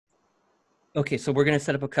Okay, so we're going to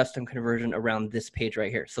set up a custom conversion around this page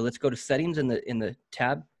right here. So let's go to settings in the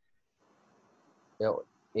tab.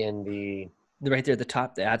 In the Right there at the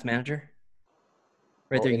top, the ads manager.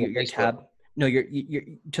 Right there, in the your Facebook. tab. No, you're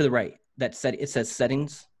to the right. That set it says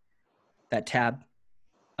settings. That tab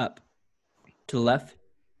up to the left.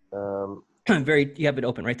 Um, You have it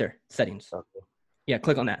open right there. Settings. okay. Yeah,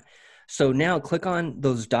 click on that. So now click on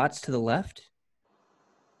those dots to the left,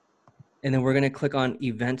 and then we're going to click on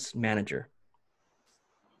Events Manager.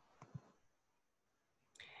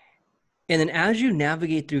 And then as you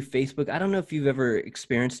navigate through Facebook, I don't know if you've ever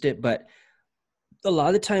experienced it, but a lot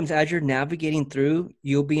of the times as you're navigating through,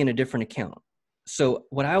 you'll be in a different account. So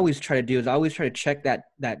what I always try to do is I always try to check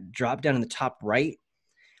that drop down in the top right,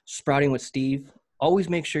 Sprouting with Steve. Always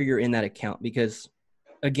make sure you're in that account because,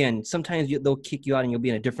 again, sometimes they'll kick you out and you'll be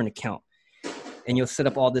in a different account, and you'll set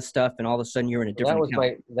up all this stuff, and all of a sudden you're in a Well,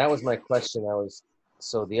 different account. that was my question.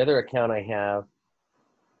 So the other account I have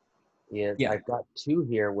is Yeah. I've got two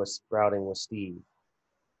here with Sprouting with Steve,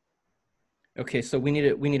 Okay. So we need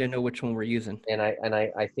to know which one we're using. and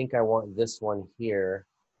I think I want this one here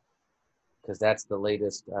because that's the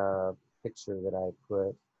latest picture that I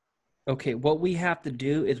put. Okay. What we have to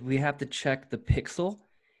do is we have to check the pixel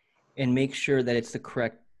and make sure that it's the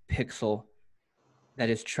correct pixel that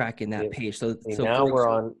is tracking that See, page. So see, for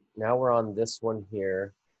example, now we're on this one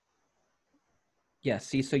here. yeah,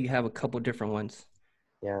 see, so you have a couple different ones.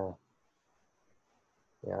 Yeah,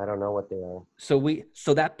 yeah, I don't know what they are. So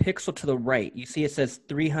that pixel to the right, you see it says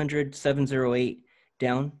 300,708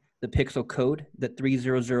 down, the pixel code, the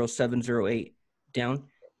 300,708 down, it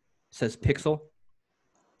says pixel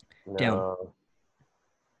down, No,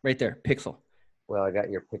 right there, pixel. well, I got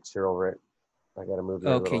your picture over it. I got to move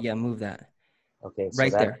your Okay, little. yeah, move that. Okay, so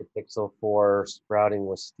Right that's there. the pixel for Sprouting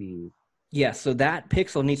with Steve. Yeah, so that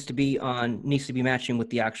pixel needs to be matching with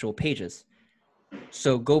the actual pages.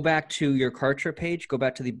 So go back to your Kartra page, go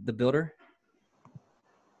back to the builder.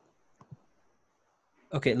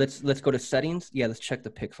 Okay, let's go to settings. Yeah, let's check the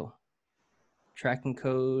pixel. Tracking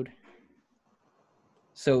code.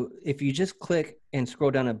 So if you just click and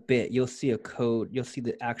scroll down a bit, you'll see a code. You'll see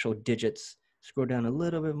the actual digits. Scroll down a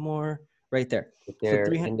little bit more, right there. So They're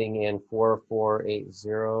 300, ending in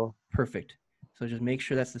 4480. perfect. So just make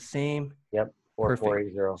sure that's the same. Yep, Perfect.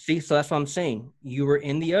 4480. See, so that's what I'm saying. You were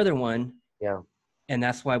in the other one, Yeah. and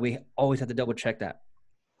that's why we always have to double check that.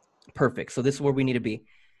 Perfect. So this is where we need to be.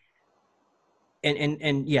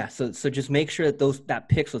 And yeah, so just make sure that that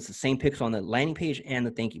pixel is the same pixel on the landing page and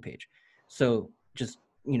the thank you page. So just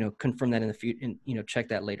confirm that in the future, and check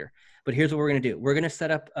that later. But here's what we're gonna do. We're gonna set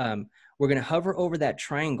up. We're gonna hover over that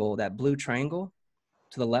triangle, that blue triangle,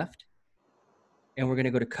 to the left, and we're gonna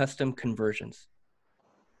go to custom conversions,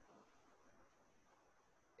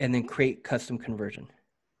 and then create custom conversion.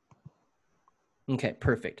 Okay,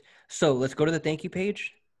 perfect. So let's go to the thank you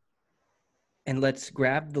page, and let's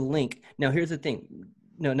grab the link. Now here's the thing.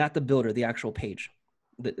 No, not the builder, the actual page,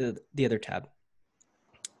 the other tab.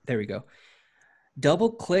 There we go.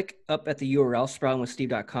 Double click up at the URL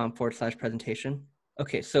sproutingwithsteve.com/presentation.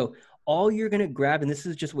 Okay, so all you're going to grab, and this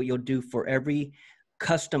is just what you'll do for every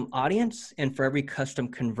custom audience and for every custom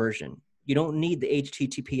conversion. You don't need the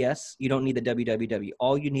HTTPS. You don't need the www.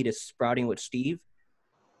 All you need is Sprouting with Steve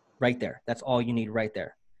right there. That's all you need right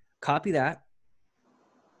there. Copy that.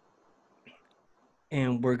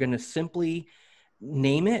 And we're going to simply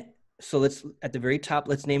name it. So let's, at the very top,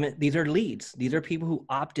 let's name it. These are leads. These are people who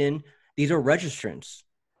opt in. These are registrants.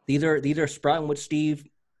 These are Sprouting with Steve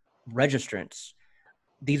registrants.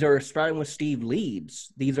 These are Sprouting with Steve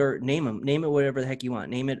leads. These are, name it whatever the heck you want.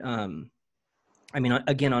 Name it. I mean,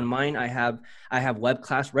 again, on mine, I have web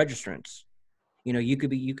class registrants.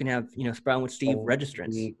 You can have, Sprouting with Steve And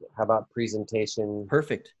registrants. how about presentation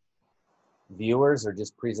Perfect. viewers or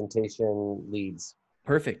just presentation leads?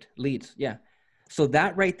 Perfect. Leads. Yeah. So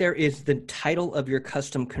that right there is the title of your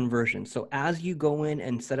custom conversion. So as you go in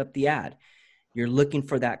and set up the ad, you're looking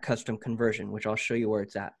for that custom conversion, which I'll show you where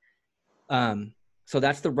it's at. So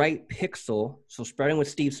that's the right pixel. So Sprouting with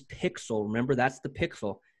Steve's pixel, remember that's the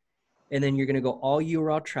pixel. And then you're going to go all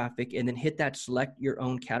URL traffic and then hit that select your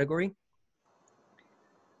own category.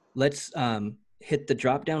 Let's hit the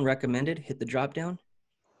drop down recommended, hit the drop down.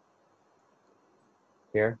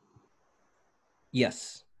 Here?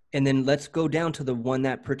 Yes. And then let's go down to the one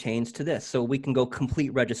that pertains to this. So we can go complete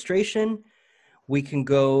registration. We can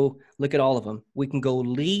go look at all of them. We can go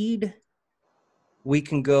lead. We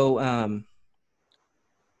can go,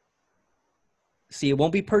 see, it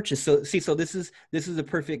won't be purchased. So see, so this is a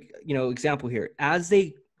perfect, example here. As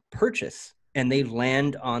they purchase and they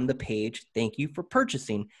land on the page, thank you for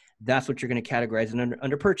purchasing, That's what you're going to categorize it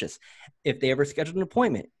under purchase. If they ever scheduled an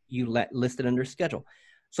appointment, you list it under schedule.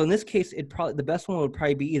 So in this case, the best one would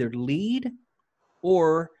probably be either lead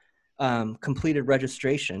or completed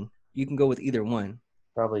registration. You can go with either one.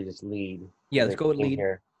 Probably just lead. Yeah, let's go with lead.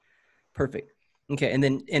 Here. Perfect. Okay, and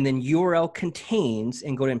then URL contains,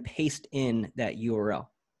 and go ahead and paste in that URL.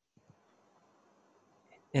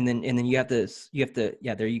 And then you have to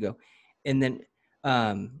yeah, there you go. And then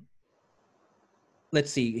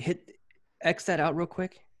let's see, hit X that out real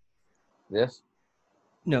quick. This?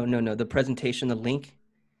 No, the presentation, the link,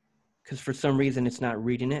 because for some reason it's not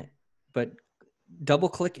reading it. But double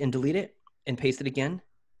click and delete it and paste it again.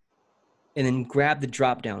 And then grab the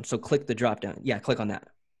drop down. So click the drop down. Yeah, click on that.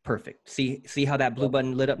 Perfect. See how that blue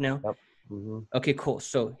button lit up now? Yep. Mm-hmm. Okay, cool.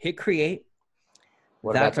 So hit create.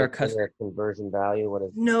 What That's about our customer conversion value? What is?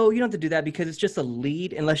 No, you don't have to do that because it's just a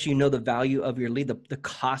lead unless you know the value of your lead, the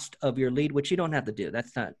cost of your lead, which you don't have to do.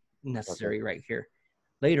 That's not necessary right here.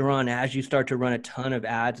 Later on, as you start to run a ton of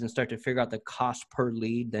ads and start to figure out the cost per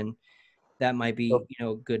lead, then that might be,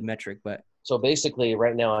 good metric. But so basically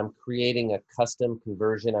right now I'm creating a custom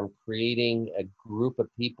conversion. I'm creating a group of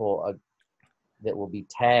people that will be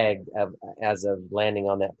tagged as of landing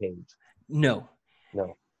on that page. No.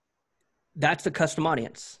 That's the custom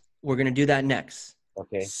audience. We're going to do that next.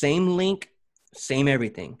 Okay. Same link, same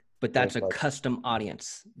everything, but that's a custom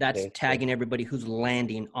audience. That's tagging everybody who's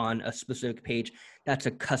landing on a specific page. That's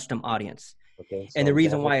a custom audience. Okay. And the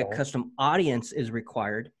reason why a custom audience is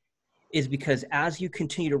required is because as you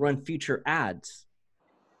continue to run future ads,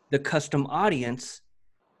 the custom audience,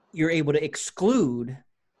 you're able to exclude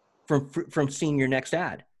from seeing your next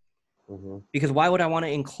ad. Mm-hmm. Because why would I want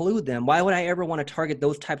to include them? Why would I ever want to target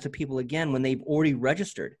those types of people again when they've already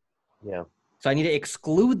registered? Yeah. So I need to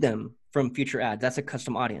exclude them from future ads. That's a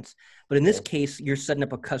custom audience. But in this case, you're setting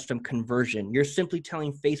up a custom conversion. You're simply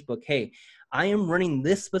telling Facebook, hey, I am running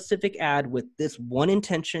this specific ad with this one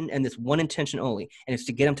intention and this one intention only, and it's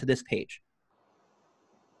to get them to this page.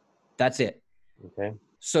 That's it. Okay.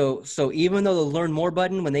 So even though the learn more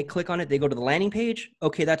button, when they click on it, they go to the landing page.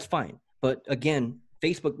 Okay, that's fine. But again,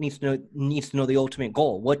 Facebook needs to know the ultimate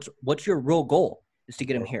goal. What's your real goal? Is to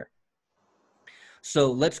get them here.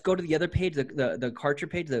 So let's go to the other page, the Karcher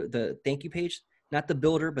page, the thank you page, not the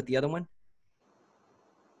builder, but the other one.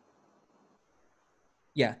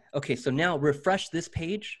 Yeah. Okay. So now refresh this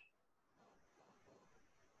page.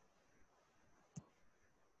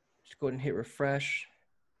 Just go ahead and hit refresh.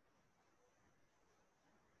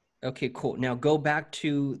 Okay, cool. Now go back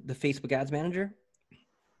to the Facebook Ads Manager.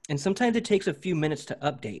 And sometimes it takes a few minutes to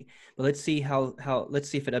update, but let's see let's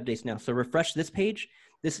see if it updates now. So refresh this page,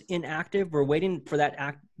 this inactive. We're waiting for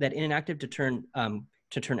that inactive to turn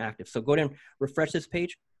active. So go ahead and refresh this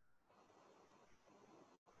page.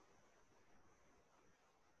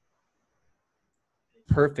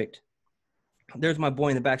 Perfect. There's my boy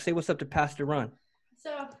in the back. Say what's up to Pastor Ron.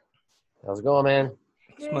 So, how's it going, man?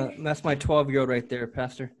 That's my 12-year-old right there,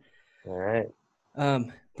 Pastor. All right.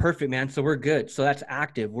 Perfect, man. So we're good. So that's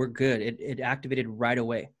active. We're good. It activated right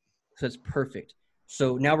away. So it's perfect.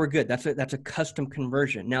 So now we're good. That's a custom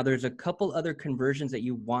conversion. Now there's a couple other conversions that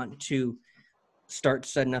you want to start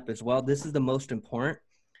setting up as well. This is the most important,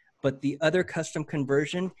 but the other custom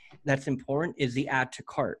conversion that's important is the add to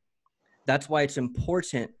cart. That's why it's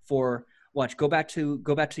important for go back to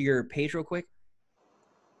your page real quick.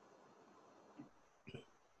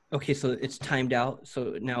 Okay, so it's timed out.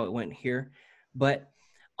 So now it went here, but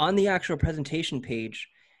on the actual presentation page,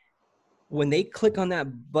 when they click on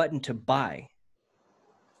that button to buy,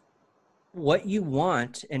 what you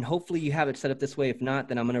want, and hopefully you have it set up this way. If not,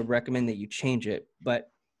 then I'm going to recommend that you change it. But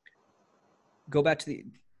go back to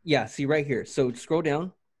see right here. So scroll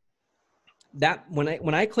down. That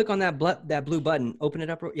when I click on that blue button, open it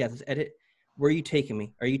up. Yeah, let's edit. Where are you taking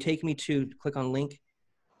me? Are you taking me to click on link?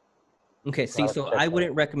 Okay, see, so I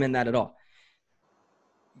wouldn't recommend that at all.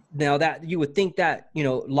 Now that you would think that,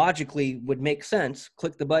 logically would make sense,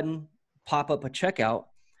 click the button, pop up a checkout,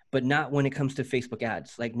 but not when it comes to Facebook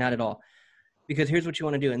ads, like not at all. Because here's what you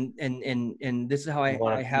want to do. And this is how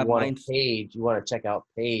I have mine. Page. You want to check out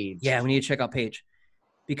page. Yeah, we need to check out page.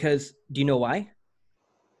 Because do you know why?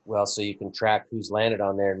 Well, so you can track who's landed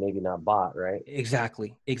on there and maybe not bought, right?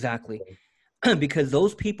 Exactly. Okay. Because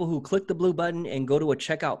those people who click the blue button and go to a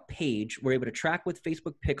checkout page, we're able to track with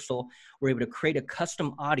Facebook Pixel. We're able to create a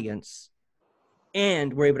custom audience,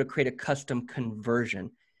 and we're able to create a custom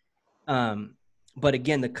conversion. But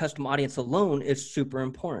again, the custom audience alone is super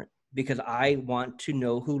important because I want to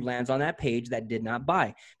know who lands on that page that did not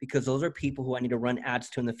buy, because those are people who I need to run ads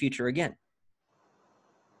to in the future again.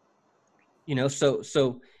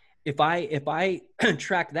 So if I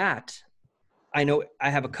track that, I know I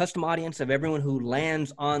have a custom audience of everyone who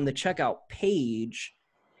lands on the checkout page.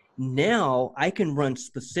 Now I can run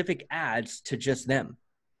specific ads to just them.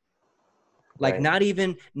 Like Right.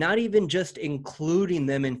 not even just including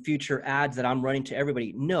them in future ads that I'm running to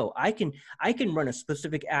everybody. No, I can run a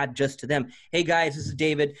specific ad just to them. Hey guys, this is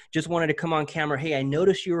David. Just wanted to come on camera. Hey, I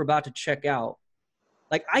noticed you were about to check out.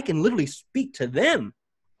 Like I can literally speak to them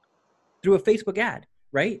through a Facebook ad,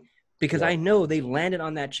 right? Because Yeah. I know they landed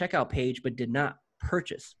on that checkout page but did not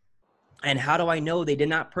purchase. And how do I know they did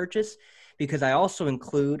not purchase? Because I also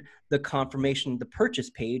include the confirmation, the purchase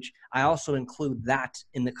page. I also include that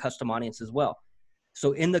in the custom audience as well.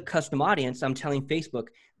 So in the custom audience, I'm telling Facebook,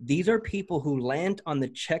 these are people who land on the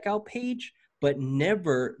checkout page, but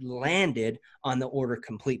never landed on the order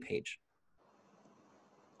complete page.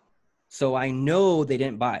 So I know they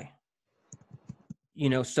didn't buy. You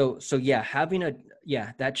know, so yeah,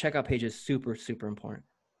 that checkout page is super, super important.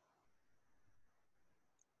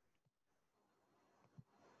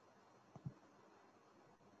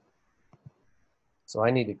 So I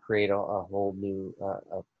need to create a whole new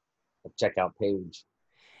a checkout page.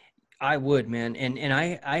 I would, man. And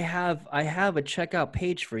I have a checkout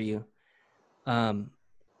page for you. Um,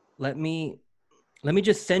 let me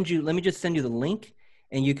just send you the link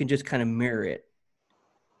and you can just kind of mirror it.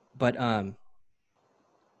 But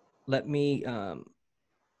let me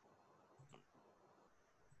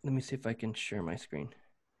see if I can share my screen.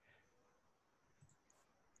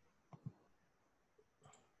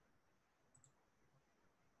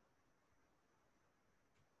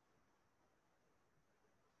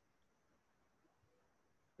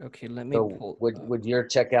 Okay, let me So pull up. would your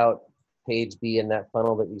checkout page be in that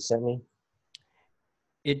funnel that you sent me?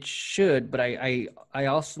 It should, but I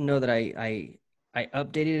also know that I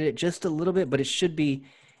updated it just a little bit, but it should be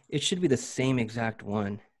the same exact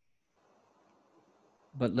one.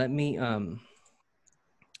 But let me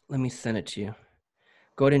send it to you.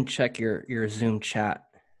 Go ahead and check your Zoom chat.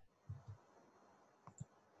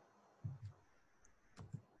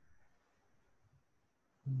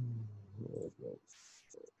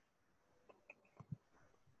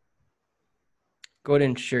 Go ahead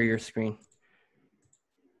and share your screen.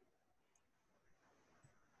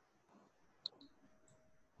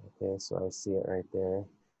 Okay, so I see it right there.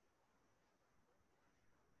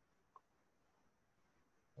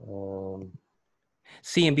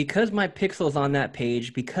 See, and because my pixel's on that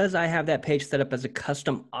page, because I have that page set up as a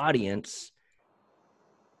custom audience,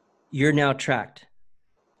 you're now tracked.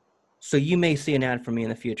 So you may see an ad from me in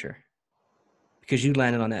the future because you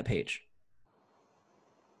landed on that page.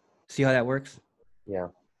 See how that works? Yeah.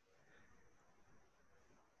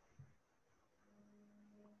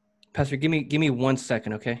 Pastor, give me 1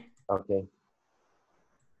 second, okay? Okay.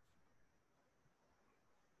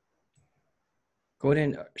 Go ahead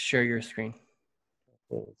and share your screen.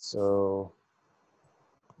 Okay. So,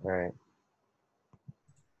 all right.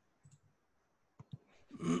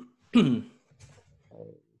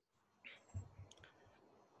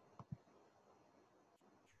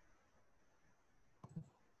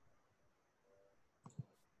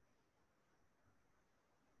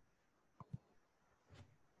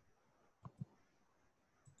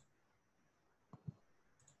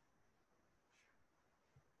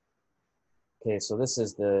 Okay, so this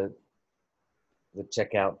is the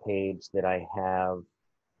checkout page that I have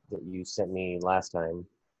that you sent me last time.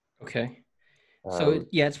 Okay. So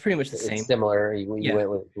yeah, it's pretty much the It's same. similar. You Yeah. went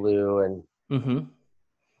with blue and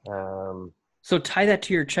So tie that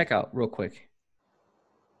to your checkout real quick.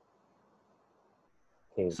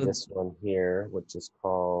 okay, So this one here, which is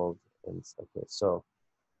called, okay, so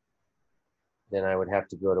then I would have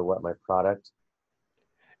to go to what, my product?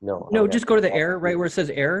 No, I no, would have just to go to the go back error right to where it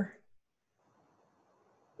says error.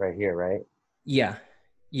 right here, right? Yeah.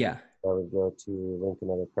 Yeah. I would go to link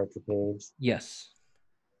another partner page, Yes.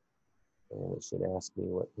 and it should ask me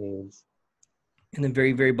what page. In the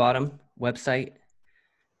very, very bottom website,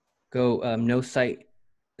 go no site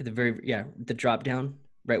at the very, the drop down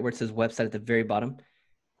right where it says website at the very bottom,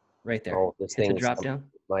 right there. Oh, this Hit the thing is drop down.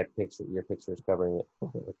 my picture. Your picture is covering it.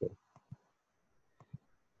 Okay.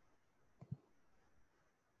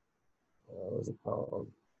 What was it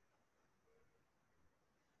called?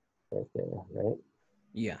 Right there, right?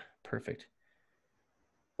 Yeah, perfect.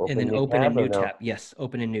 And Open then new open a tab or new no? tab. Yes,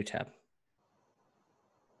 open a new tab.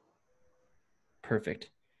 Perfect.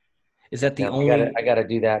 Is that the Now only? I gotta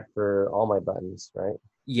do that for all my buttons, right?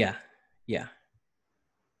 Yeah, yeah.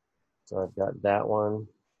 So I've got that one.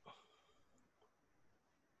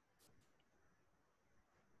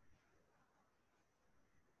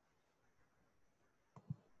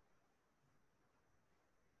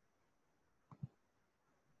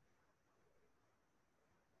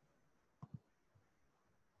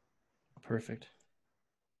 Perfect.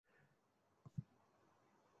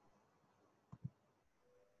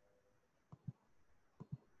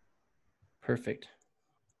 Perfect.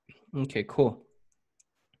 Okay, cool.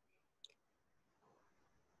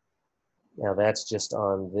 Now that's just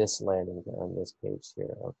on this on this page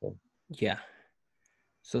here. Okay. Yeah.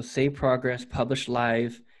 So save progress, publish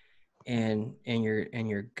live, and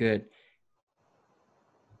you're good.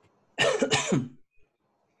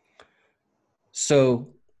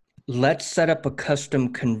 So let's set up a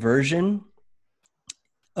custom conversion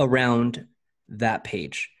around that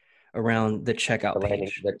page, around the checkout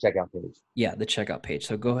page. The checkout page. Yeah, the checkout page.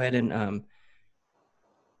 So go ahead and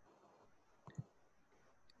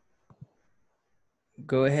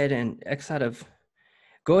go ahead and X out of.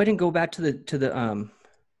 Go ahead and go back to the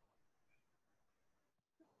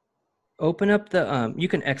open up the you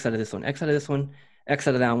can X out of this one, X out of this one, X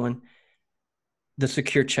out of that one. The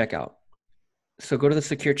secure checkout. So go to the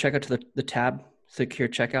secure checkout to the tab, secure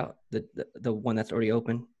checkout, the one that's already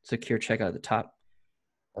open, secure checkout at the top.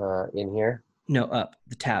 In here? No, up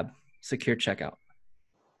the tab, secure checkout.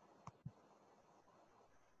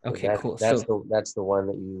 Okay, cool. That's the one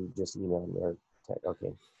that you just emailed me.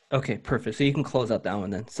 Okay. Okay, perfect. So you can close out that one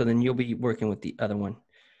then. So then you'll be working with the other one.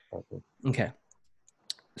 Okay. Okay.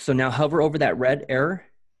 So now hover over that red error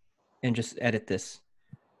and just edit this.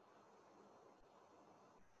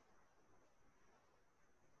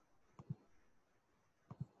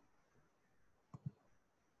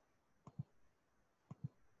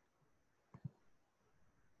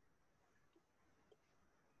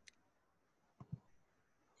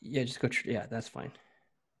 Yeah, just go. Yeah, that's fine.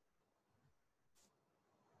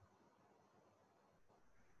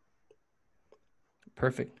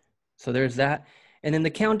 Perfect. So there's that. And then the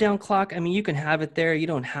countdown clock, I mean, you can have it there. You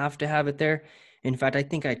don't have to have it there. In fact, I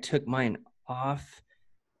think I took mine off.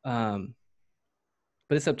 But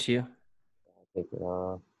it's up to you. Take it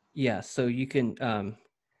off. Yeah, so you can,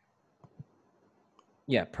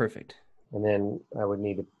 yeah, perfect. And then I would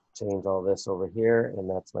need to change all this over here, and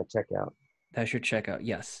that's my checkout. That's your checkout,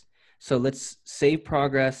 yes. So let's save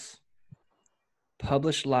progress,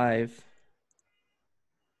 publish live,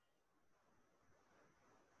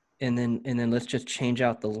 and then let's just change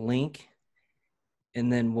out the link,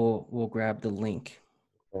 and then we'll grab the link.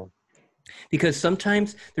 Okay. Because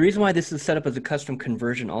sometimes the reason why this is set up as a custom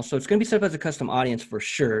conversion also, it's going to be set up as a custom audience for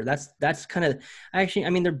sure. That's kind of, actually, I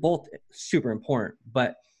mean, they're both super important,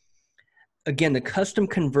 but again, the custom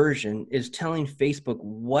conversion is telling Facebook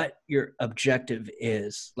what your objective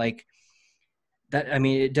is. Like that, I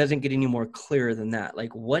mean, it doesn't get any more clear than that.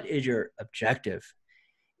 Like, what is your objective?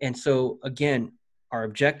 And so again, our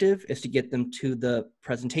objective is to get them to the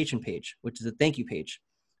presentation page, which is a thank you page.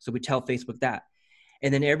 So we tell Facebook that.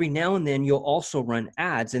 And then every now and then you'll also run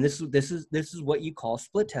ads. And this is what you call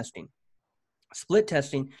split testing. Split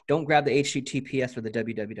testing, don't grab the HTTPS or the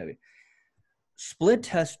www. Split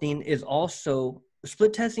testing is also,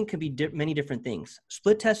 split testing can be many different things.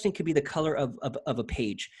 Split testing could be the color of a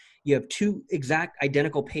page. You have two exact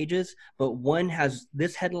identical pages, but one has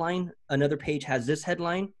this headline, another page has this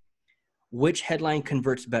headline. Which headline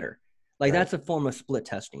converts better? Like, right. That's a form of split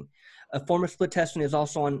testing. A form of split testing is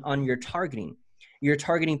also on your targeting. You're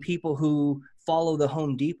targeting people who follow the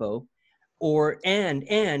Home Depot, or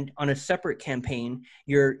and on a separate campaign,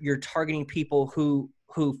 you're targeting people who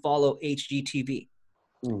follow HGTV,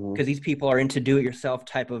 because these people are into do-it-yourself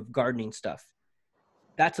type of gardening stuff.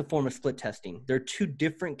 That's a form of split testing. There are two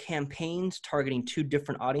different campaigns targeting two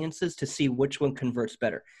different audiences to see which one converts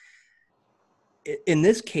better. In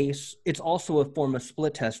this case, it's also a form of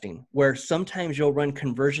split testing, where sometimes you'll run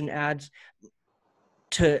conversion ads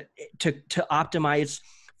to optimize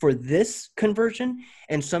for this conversion,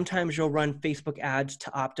 and sometimes you'll run Facebook ads to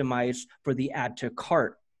optimize for the add to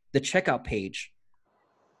cart, the checkout page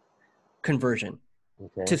conversion,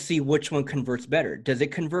 to see which one converts better. Does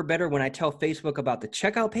it convert better when I tell Facebook about the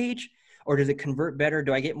checkout page, or does it convert better?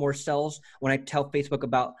 Do I get more sales when I tell Facebook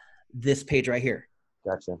about this page right here?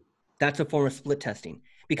 Gotcha. That's a form of split testing,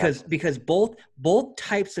 because both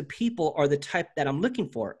types of people are the type that I'm looking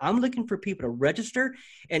for. I'm looking for people to register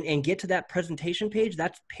and get to that presentation page.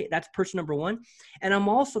 That's person number one. And I'm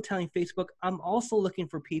also telling Facebook, I'm also looking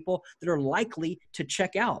for people that are likely to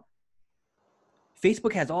check out.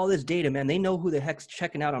 Facebook has all this data, man. They know who the heck's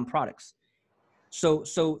checking out on products. So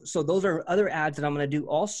those are other ads that I'm going to do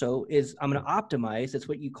also. Is I'm going to optimize. That's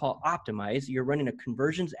what you call optimize. You're running a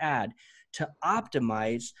conversions ad to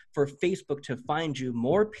optimize for Facebook to find you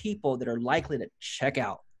more people that are likely to check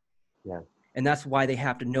out. Yeah. And that's why they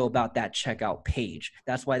have to know about that checkout page.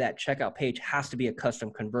 That's why that checkout page has to be a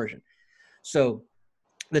custom conversion. So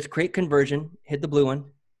let's create conversion, hit the blue one,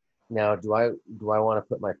 Now, do I want to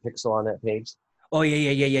put my pixel on that page? Oh yeah.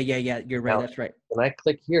 You're right. Now, That's right. when I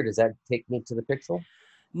click here, does that take me to the pixel?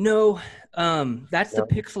 No, that's the No.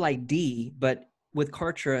 pixel ID, but with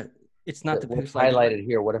Kartra, it's not But the what's pixel ID. highlighted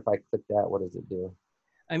here? What if I click that? What does it do?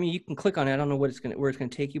 I mean, you can click on it. I don't know where it's gonna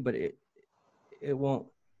take you, but it won't.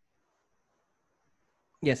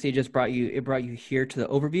 Yeah, see, it brought you here to the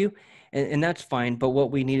overview, and that's fine. But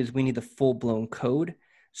what we need is we need the full blown code.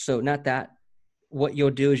 So not that. What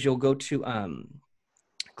you'll do is you'll go to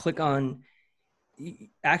click on.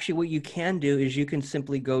 Actually, what you can do is you can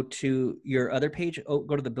simply go to your other page. Oh,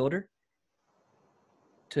 go to the builder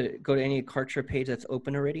to go to any Kartra page that's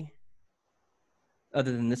open already.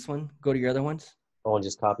 Other than this one, go to your other ones. Oh, and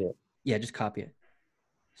just copy it. Yeah, just copy it.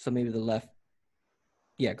 So maybe the left.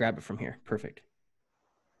 Yeah, grab it from here. Perfect.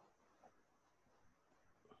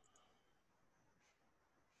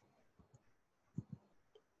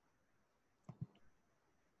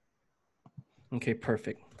 Okay,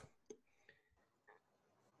 perfect.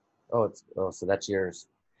 Oh, so that's yours.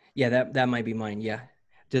 Yeah, that might be mine. Yeah.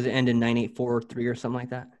 Does it end in 9843 or something like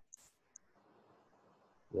that?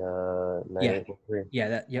 Yeah. 9843.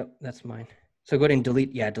 Yeah, yep, that's mine. So go ahead and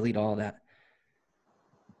delete all of that.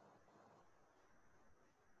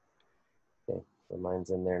 Okay, so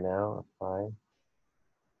mine's in there now. Apply.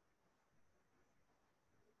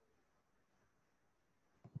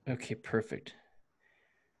 Okay, perfect.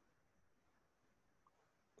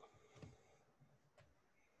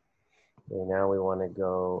 Okay, now we want to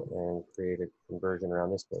go and create a conversion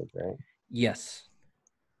around this page, right? Yes.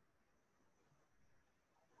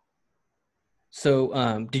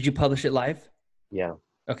 So did you publish it live? Yeah.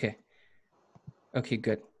 Okay. Okay,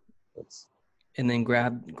 good. It's And then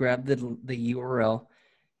grab the URL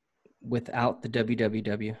without the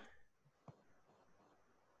www.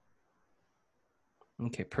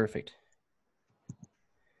 Okay, perfect.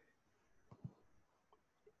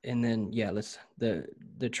 And then yeah, let's the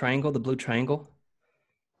triangle, the blue triangle,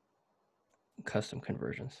 custom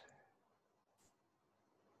conversions.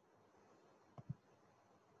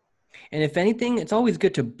 And if anything, it's always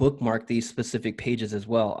good to bookmark these specific pages as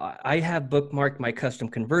well. I have bookmarked my custom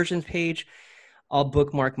conversions page. I'll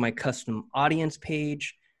bookmark my custom audience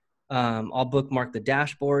page. I'll bookmark the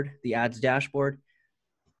dashboard, the ads dashboard.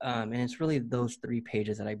 And it's really those 3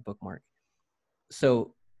 pages that I bookmark.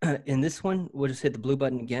 So in this one, we'll just hit the blue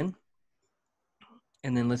button again.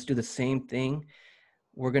 And then let's do the same thing.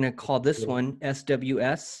 We're going to call this one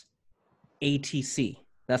SWS ATC.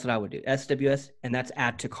 That's what I would do. SWS, and that's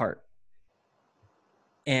add to cart.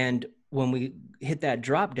 And when we hit that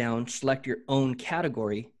drop down, select your own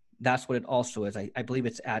category. That's what it also is. I believe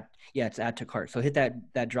it's it's add to cart. So hit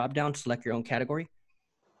that drop down, select your own category.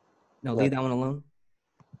 No, leave that one alone.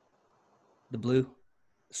 The blue,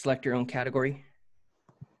 select your own category.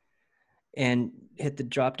 And hit the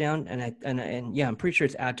drop down, and yeah, I'm pretty sure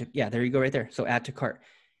it's add to, yeah, there you go right there. So add to cart.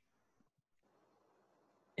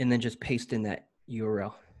 And then just paste in that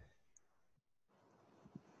URL.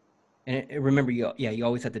 And remember, you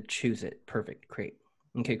always have to choose it. Perfect. Great.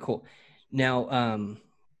 Okay, cool. Now,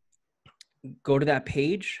 go to that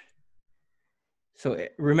page. So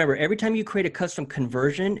remember, every time you create a custom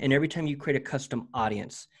conversion and every time you create a custom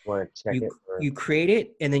audience, you create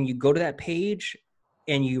it and then you go to that page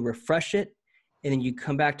and you refresh it, and then you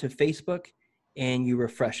come back to Facebook and you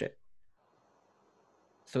refresh it.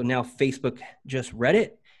 So now Facebook just read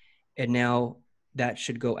it, and now that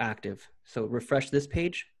should go active. So refresh this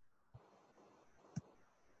page.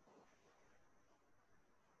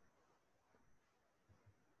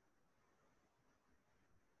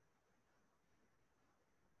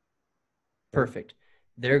 Perfect.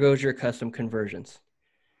 There goes your custom conversions.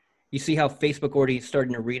 You see how Facebook already is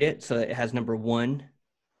starting to read it, so it has number 1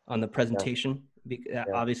 on the presentation. Yeah.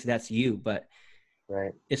 Obviously, that's you, but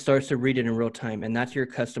it starts to read it in real time, and that's your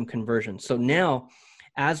custom conversion. So now,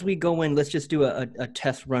 as we go in, let's just do a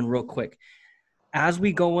test run real quick. As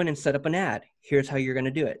we go in and set up an ad, here's how you're going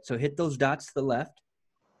to do it. So hit those dots to the left,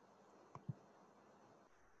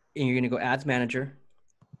 and you're going to go Ads Manager.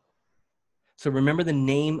 So remember the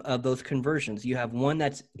name of those conversions. You have one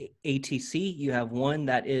that's ATC. You have one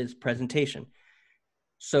that is presentation.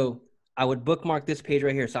 So I would bookmark this page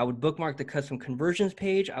right here. So I would bookmark the custom conversions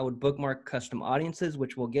page. I would bookmark custom audiences,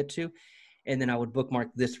 which we'll get to. And then I would bookmark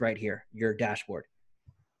this right here, your dashboard.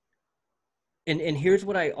 And here's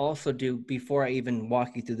what I also do before I even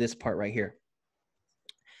walk you through this part right here.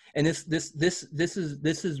 And this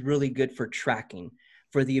is really good for tracking,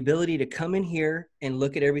 for the ability to come in here and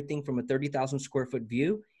look at everything from a 30,000 square foot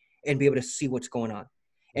view and be able to see what's going on.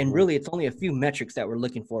 And really, it's only a few metrics that we're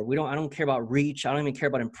looking for. I don't care about reach. I don't even care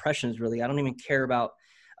about impressions, really. I don't even care about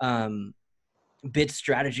bid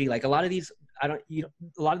strategy. Like a lot of these, a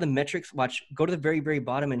lot of the metrics, go to the very, very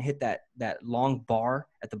bottom and hit that long bar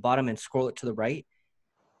at the bottom and scroll it to the right.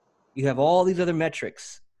 You have all these other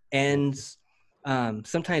metrics, and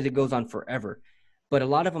sometimes it goes on forever, but a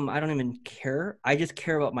lot of them, I don't even care. I just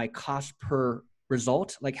care about my cost per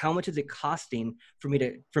result. Like how much is it costing for me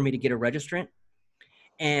to get a registrant,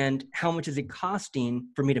 and how much is it costing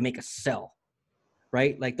for me to make a sell,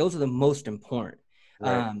 right? Like those are the most important.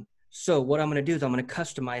 Right. So what I'm going to do is I'm going to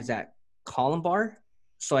customize that column bar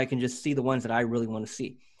so I can just see the ones that I really want to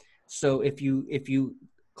see. So if you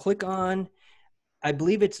click on, I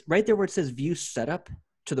believe it's right there where it says view setup,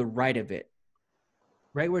 to the right of it,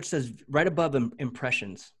 right where it says right above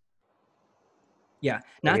impressions. Yeah, Right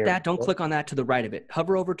not here. that. Don't click on that, to the right of it.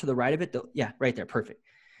 Hover over to the right of it. Yeah, right there. Perfect.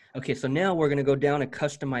 Okay, so now we're going to go down and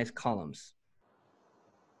customize columns.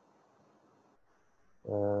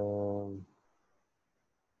 Um,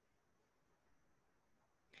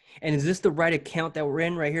 And is this the right account that we're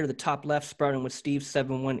in right here to the top left, Sprouting with Steve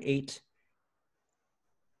 718?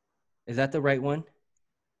 Is that the right one?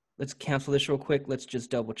 Let's cancel this real quick. Let's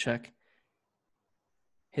just double check.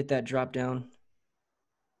 Hit that drop down.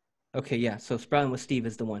 Okay, yeah. So Sprouting with Steve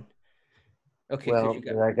is the one. Okay, because you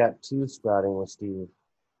well, got, I got two Sprouting with Steve.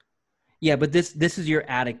 yeah, but this is your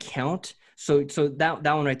ad account. So that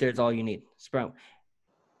one right there is all you need. Sprout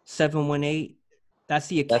 718. That's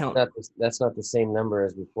the account. That's not the same number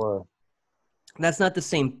as before. That's not the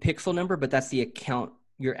same pixel number, but that's the account,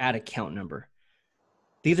 your ad account number.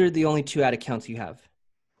 These are the only two ad accounts you have.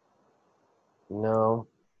 No,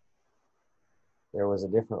 there was a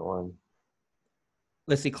different one.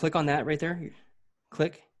 Let's see. Click on that right there.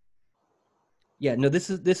 Click. Yeah. No. This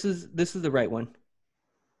is the right one.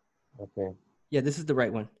 Okay. Yeah. This is the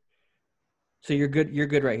right one. So you're good. You're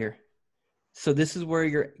good right here. So this is where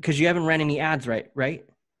you're, because you haven't ran any ads, right? Right.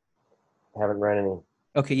 I haven't run any.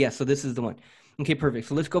 Okay. Yeah. So this is the one. Okay. Perfect.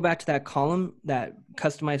 So let's go back to that column, that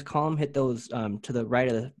customized column. Hit those to the right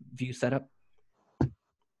of the view setup.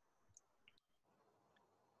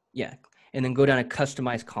 Yeah. And then go down to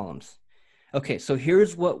customize columns. Okay. So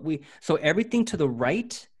here's what so everything to the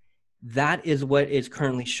right, that is what is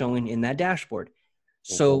currently showing in that dashboard.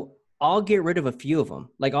 So Okay. I'll get rid of a few of them.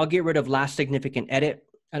 Like I'll get rid of last significant edit.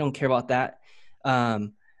 I don't care about that.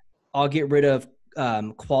 I'll get rid of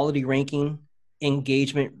quality ranking,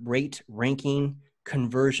 engagement rate ranking,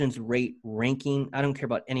 conversions rate ranking. I don't care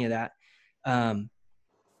about any of that.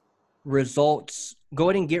 Results, go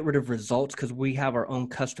ahead and get rid of results because we have our own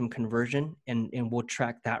custom conversion and we'll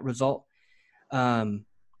track that result.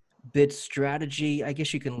 Bid strategy, I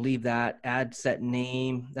guess you can leave that. Ad set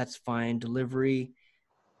name, that's fine. Delivery.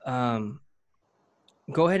 Go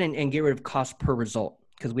ahead and get rid of cost per result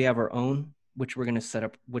because we have our own, which we're going to set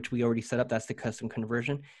up, which we already set up. That's the custom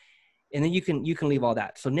conversion. And then you can leave all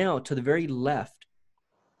that. So now to the very left,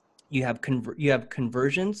 you have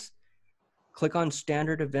conversions. Click on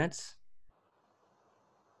standard events.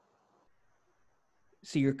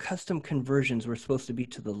 So your custom conversions were supposed to be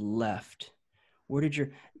to the left. Where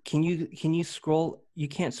did can you scroll? You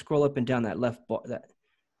can't scroll up and down that left bar.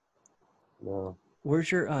 No.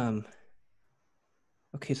 Where's your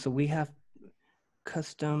okay, so we have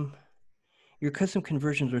your custom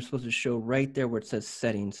conversions are supposed to show right there where it says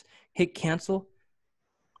settings. Hit cancel.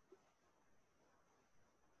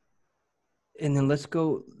 And then let's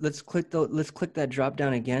click that drop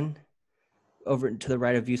down again over to the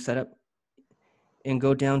right of view setup and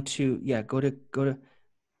go down to, yeah, go to,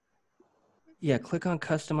 yeah, click on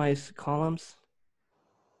customize columns.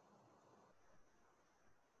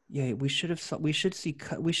 Yeah, we should see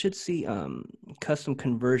custom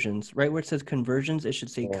conversions right where it says conversions. It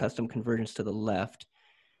should say custom conversions to the left.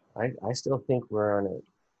 I still think we're on it.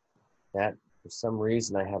 That for some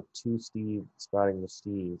reason I have two Steve Sprouting with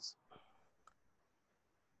Steve's.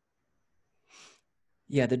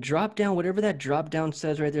 Yeah, the drop down, whatever that drop down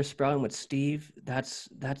says right there, Sprouting with Steve, that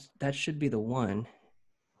should be the one.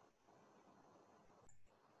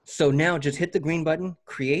 So now just hit the green button,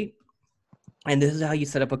 create, and this is how you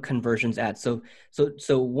set up a conversions ad. So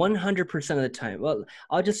 100% of the time, well,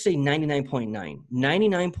 I'll just say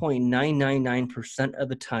 99.999% of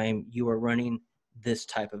the time you are running this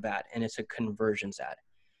type of ad, and it's a conversions ad.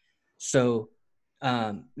 So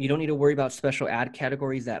you don't need to worry about special ad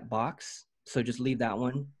categories, that box. So just leave that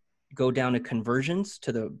one. Go down to conversions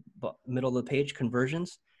to the middle of the page,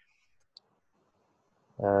 conversions.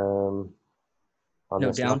 On No,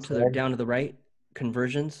 this down left to side, down to the right,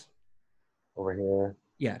 conversions. over here.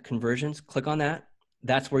 Yeah, conversions. Click on that.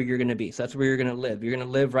 That's where you're going to be. So that's where you're going to live. You're going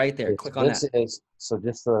to live right there. Okay, Click so on this that. is so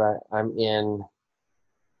just so that I'm in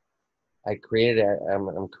I created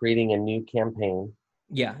I'm creating a new campaign.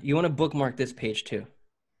 Yeah, you want to bookmark this page too.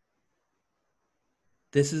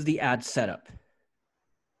 This is the ad setup.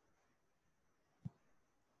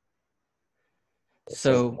 It says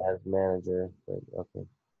So ads manager, but okay.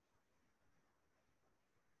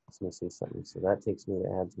 Let me see something. So that takes me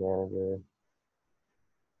to ads manager.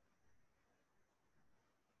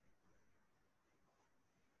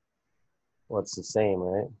 Well, it's the same,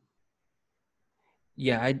 right?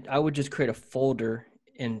 yeah, I would just create a folder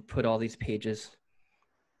and put all these pages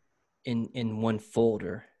in one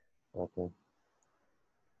folder. Okay.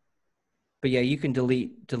 But yeah, you can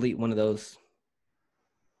delete one of those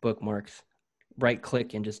bookmarks. Right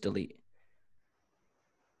click and just delete.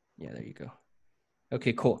 Yeah, there you go.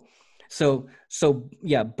 Okay, cool. So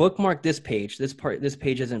yeah, bookmark this page. This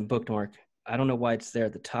page isn't bookmarked. I don't know why it's there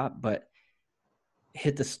at the top, but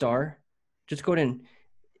hit the star. Just go ahead and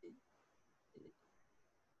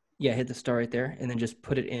yeah, hit the star right there, and then just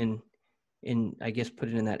put it in I guess put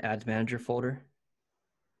it in that ads manager folder.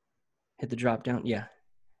 Hit the drop down, yeah,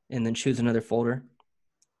 and then choose another folder.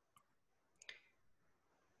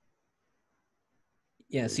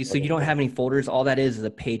 Yeah, see, so you don't have any folders. All that is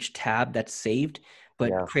a page tab that's saved, but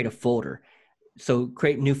Yeah. create a folder. So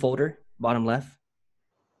create new folder, bottom left,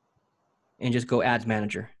 and just go ads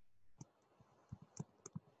manager.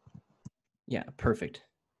 Yeah, perfect.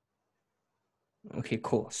 Okay,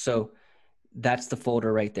 cool. So that's the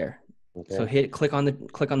folder right there. Okay. So click on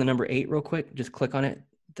the number 8 real quick. Just click on it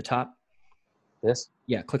at the top. This?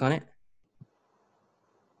 Yeah, click on it.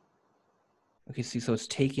 Okay, see, so it's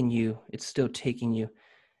still taking you.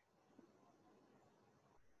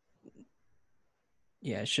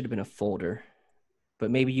 Yeah, it should have been a folder, but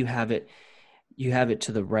maybe you have it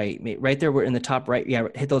to the right. Right there, we're in the top right. Yeah,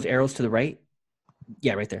 hit those arrows to the right.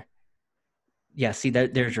 Yeah, right there. Yeah, see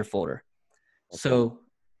that there's your folder. Okay. So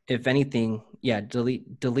if anything, yeah,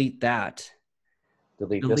 delete that.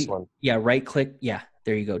 Delete this one. Yeah, right click. Yeah,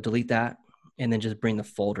 there you go. Delete that, and then just bring the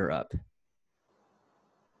folder up.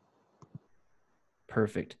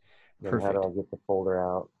 Perfect. Then how do Perfect. I get the folder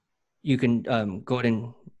out? You can go ahead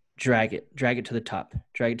and drag it to the top,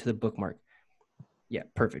 drag it to the bookmark. Yeah,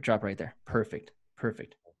 perfect. Drop right there. Perfect.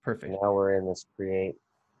 Perfect. Perfect. Now we're in this create.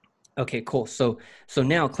 Okay, cool. So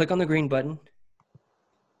now click on the green button.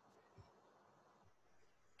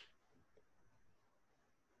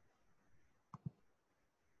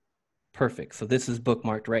 Perfect. So this is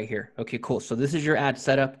bookmarked right here. Okay, cool. So this is your ad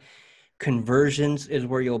setup. Conversions is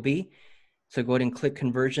where you'll be. So go ahead and click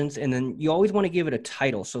conversions, and then you always want to give it a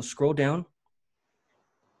title. So scroll down,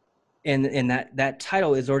 and that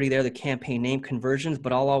title is already there, the campaign name, conversions,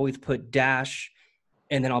 but I'll always put dash,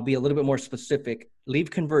 and then I'll be a little bit more specific.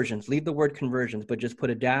 Leave conversions, leave the word conversions, but just put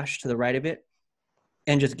a dash to the right of it,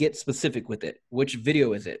 and just get specific with it. Which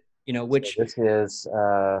video is it? You know, which So this is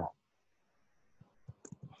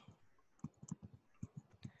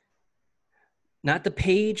not the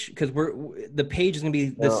page, because the page is going to be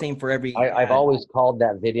the same for every I've ad. always called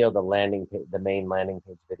that video the landing page, the main landing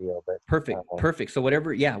page video, but Perfect. So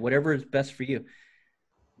whatever is best for you.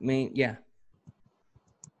 I mean, yeah.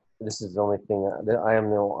 this is the only thing I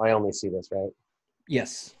only see this, right?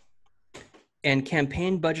 Yes. And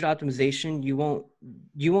campaign budget optimization, you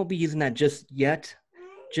won't be using that just yet,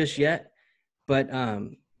 but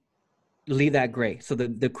leave that gray. So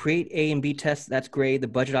the create A and B test, that's gray. The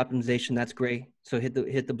budget optimization, that's gray. So hit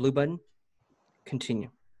the blue button. Continue.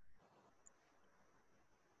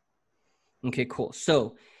 Okay, cool.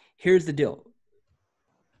 So here's the deal.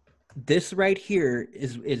 This right here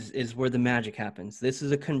is where the magic happens. This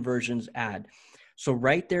is a conversions ad. So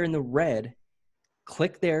right there in the red,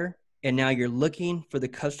 click there, and now you're looking for the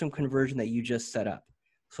custom conversion that you just set up.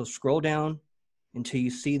 So scroll down until you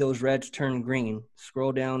see those reds turn green.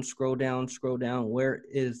 Scroll down, scroll down, scroll down. Where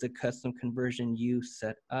is the custom conversion you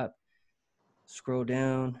set up? Scroll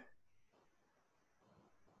down.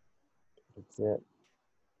 That's it.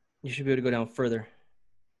 You should be able to go down further.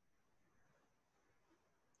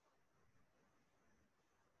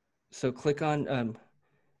 So click on,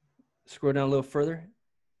 scroll down a little further.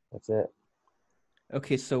 That's it.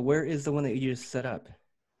 Okay, so where is the one that you just set up?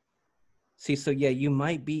 See, so yeah, you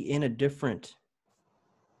might be in a different,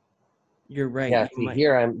 you're right. Yeah, see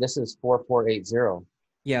here this is 4480.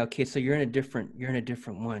 Yeah, okay, so you're in a different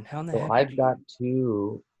one. How in the So heck I've got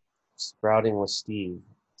two sprouting with Steve.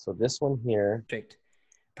 So this one here.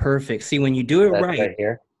 Perfect. See, when you do it right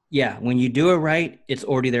here. Yeah, when you do it right, it's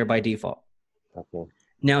already there by default. Okay.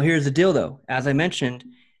 Now here's the deal though. As I mentioned,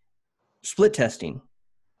 split testing.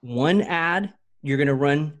 One ad, you're going to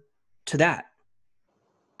run to that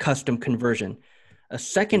custom conversion. A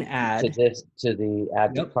second to ad. this, to the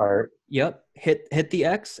add to Yep. cart. Yep. Hit the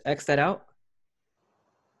X that out.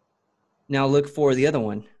 Now look for the other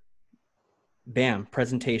one. Bam,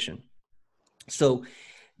 presentation. So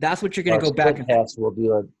that's what you're going Our to go back split and test will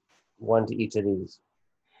do a one to each of these.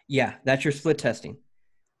 yeah, that's your split testing.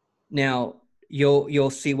 Now you'll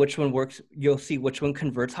see which one works. You'll see which one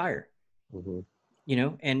converts higher. Mm-hmm. You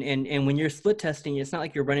know, and when you're split testing, it's not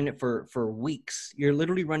like you're running it for weeks. You're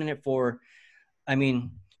literally running it for, I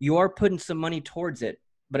mean, you are putting some money towards it,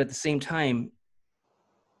 but at the same time,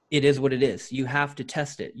 it is what it is. You have to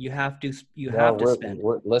test it. You have to No, spend.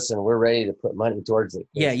 listen, we're ready to put money towards it.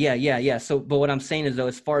 Yeah. So, but what I'm saying is though,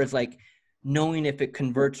 as far as like knowing if it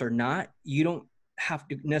converts or not, you don't have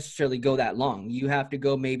to necessarily go that long. You have to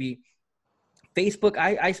go maybe Facebook.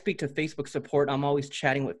 I speak to Facebook support. I'm always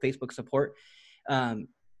chatting with Facebook support. And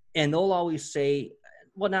they'll always say,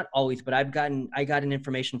 well, not always, but I got an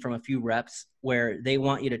information from a few reps where they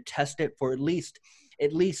want you to test it for at least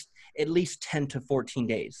 10 to 14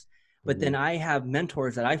 days. But Mm-hmm. then I have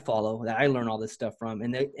mentors that I follow that I learn all this stuff from,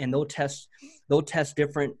 and they'll test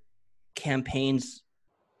different campaigns,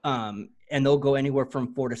 and they'll go anywhere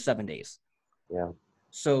from 4 to 7 days. Yeah.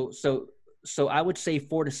 So I would say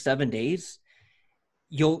 4 to 7 days.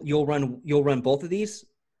 You'll run both of these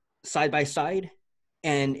side by side,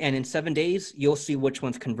 and in 7 days you'll see which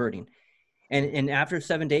one's converting, and after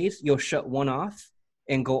 7 days you'll shut one off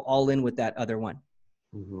and go all in with that other one.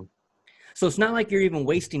 Mm-hmm. So it's not like you're even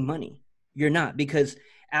wasting money. You're not, because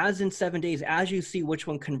as in 7 days, as you see which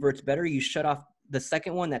one converts better, you shut off the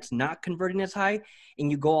second one that's not converting as high,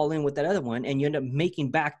 and you go all in with that other one, and you end up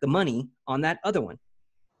making back the money on that other one.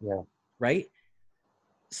 Yeah. Right.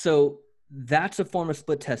 So that's a form of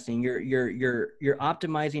split testing. You're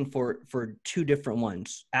optimizing for two different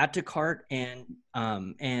ones: add to cart and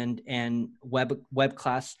web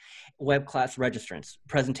class registrants,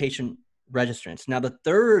 presentation registrants. Now the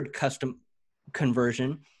third custom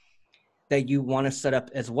conversion that you want to set up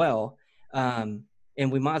as well, and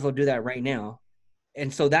we might as well do that right now.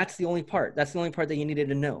 And so that's the only part. That's the only part that you needed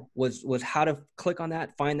to know was how to click on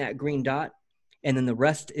that, find that green dot, and then the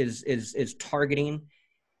rest is targeting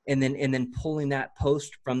and then pulling that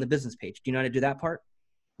post from the business page. Do you know how to do that part?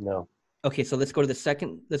 No. Okay, so let's go to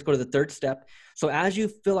the third step. So as you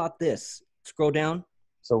fill out this, scroll down.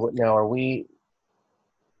 So now are we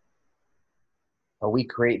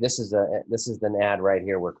this is an ad right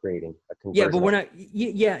here we're creating a conversion. Yeah, but we're not.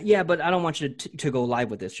 Yeah, but I don't want you to go live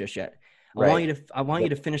with this just yet. Right. I want you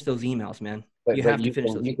to finish those emails, man. But You have to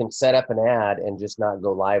finish those. You can set up an ad and just not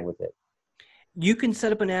go live with it. You can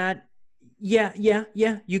set up an ad. Yeah,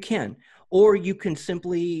 you can. Or you can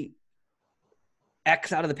simply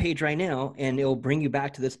X out of the page right now and it'll bring you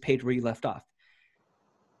back to this page where you left off.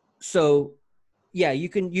 So yeah, you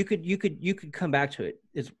could come back to it.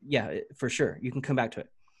 For sure. You can come back to it.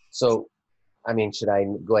 So, I mean, should I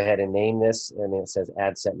go ahead and name this? I mean, it says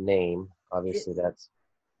ad set name. Obviously that's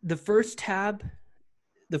the first tab,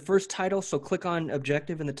 the first title. So click on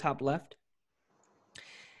objective in the top left.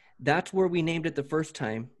 That's where we named it the first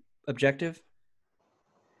time, objective,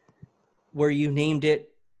 where you named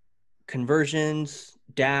it conversions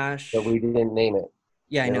dash. But we didn't name it.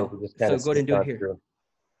 Yeah, I know. So go ahead and do it here. Through.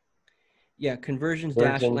 Yeah, conversions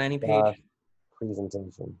dash landing page.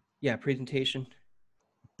 Presentation. Yeah, presentation.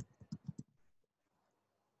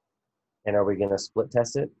 And are we going to split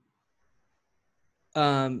test it?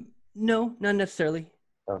 No, not necessarily.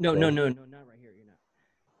 Okay. No, not right here. You're not.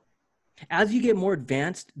 As you get more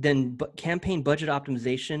advanced, then campaign budget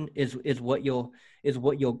optimization is what you'll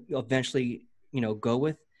eventually go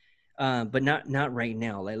with, but not right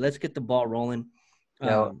now. Like, let's get the ball rolling.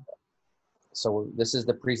 Now, so this is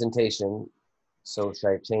the presentation. So should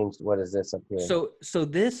I change? What is this up here? So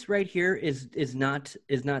this right here is not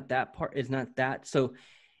that part. Is not that. So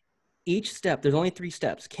each step, there's only 3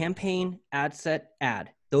 steps: campaign, ad set, ad.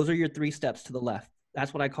 Those are your 3 steps to the left.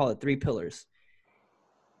 That's what I call it, 3 pillars.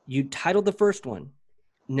 You titled the first one.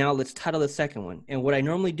 Now let's title the second one. And what I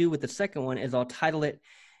normally do with the second one is I'll title it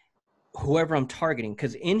whoever I'm targeting,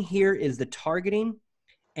 because in here is the targeting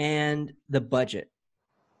and the budget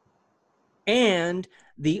and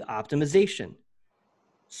the optimization.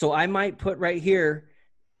 So I might put right here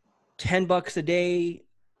 $10 a day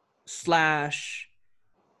 /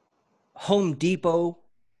 Home Depot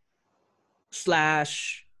 /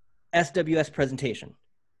 SWS presentation.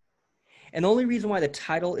 And the only reason why the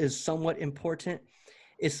title is somewhat important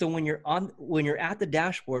is so when you're at the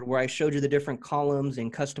dashboard where I showed you the different columns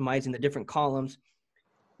and customizing the different columns,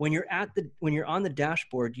 when you're on the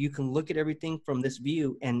dashboard, you can look at everything from this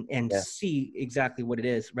view and see exactly what it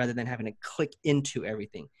is rather than having to click into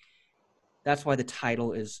everything. That's why the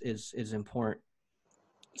title is important.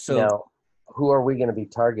 So Now, who are we going to be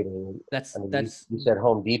targeting? I mean, that's you said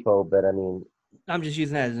Home Depot, but I mean, I'm just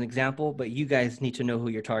using that as an example, but you guys need to know who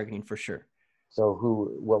you're targeting for sure. so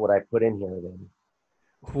what would I put in here then?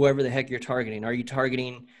 Whoever the heck you're targeting. Are you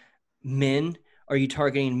targeting men? Are you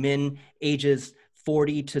targeting men ages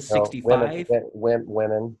 40 to No, women, 65?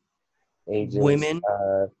 women ages Women?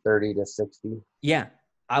 30 to 60. Yeah,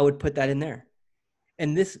 I would put that in there.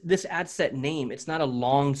 And this ad set name, it's not a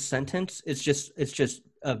long sentence. It's just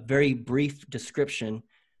a very brief description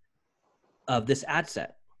of this ad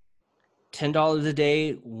set. $10 a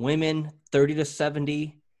day, women 30 to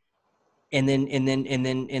 70, and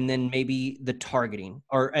then maybe the targeting,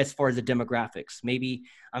 or as far as the demographics, maybe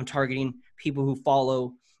I'm targeting people who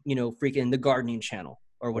follow, freaking the gardening channel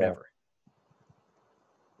or Yeah. whatever.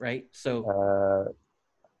 Right? So Uh,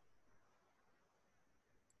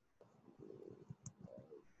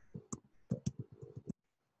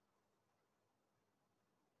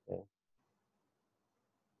 yeah.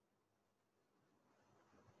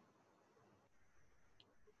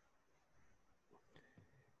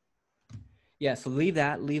 yeah, so leave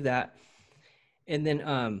that. And then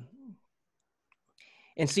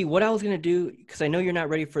and see what I was going to do, because I know you're not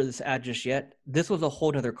ready for this ad just yet. This was a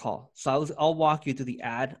whole nother call. So I'll walk you through the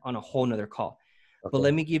ad on a whole nother call. But Okay.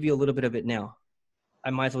 let me give you a little bit of it now.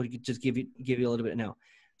 I might as well just give you a little bit now.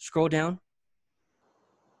 Scroll down.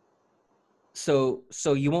 So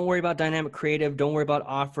you won't worry about dynamic creative. Don't worry about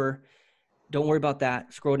offer. Don't worry about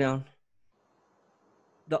that. Scroll down.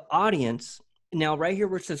 The audience, now right here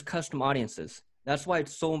where it says custom audiences, that's why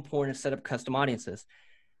it's so important to set up custom audiences,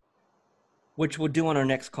 which we'll do on our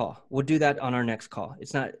next call. We'll do that on our next call.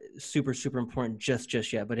 It's not super, super important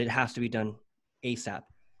just yet, but it has to be done ASAP.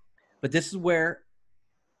 But this is where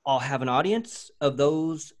I'll have an audience of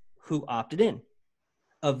those who opted in,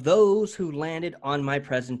 of those who landed on my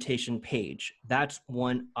presentation page. That's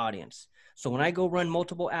one audience. So when I go run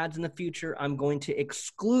multiple ads in the future, I'm going to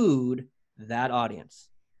exclude that audience.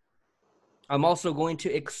 I'm also going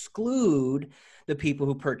to exclude the people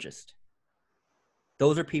who purchased.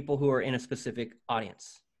 Those are people who are in a specific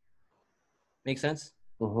audience. Make sense?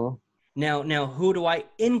 Mm-hmm. Now, who do I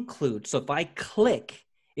include? So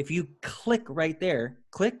if you click right there,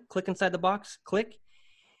 click inside the box, click,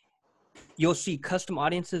 you'll see custom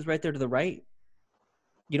audiences right there to the right.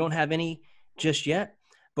 You don't have any just yet,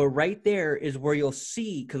 but right there is where you'll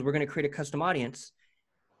see, because we're going to create a custom audience,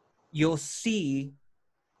 you'll see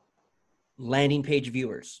landing page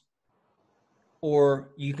viewers, or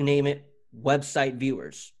you can name it website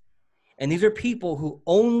viewers. And these are people who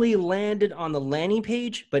only landed on the landing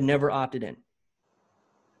page but never opted in.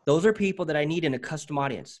 Those are people that I need in a custom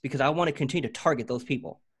audience because I want to continue to target those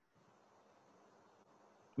people.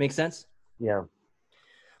 Make sense? Yeah.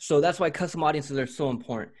 So that's why custom audiences are so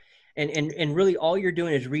important. And really all you're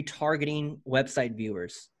doing is retargeting website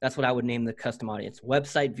viewers. That's what I would name the custom audience,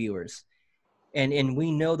 website viewers. And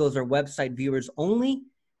we know those are website viewers only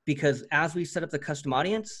because as we set up the custom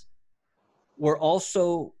audience, we're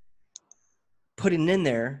also putting in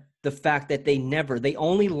there the fact that they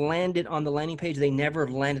only landed on the landing page. They never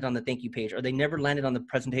landed on the thank you page, or they never landed on the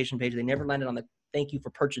presentation page. They never landed on the thank you for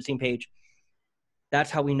purchasing page.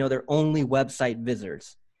 That's how we know they're only website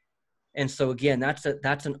visitors. And so again, that's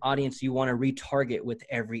an audience you want to retarget with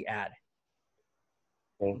every ad.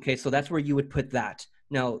 Okay, so that's where you would put that.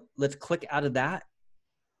 Now let's click out of that.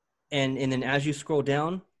 And then as you scroll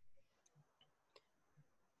down,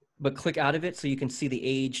 but click out of it so you can see the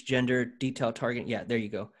age, gender, detail, target. Yeah, there you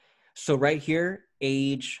go. So right here,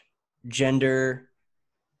 age, gender,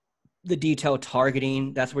 the detail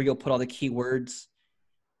targeting, that's where you'll put all the keywords.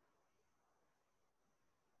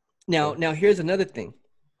 Now here's another thing.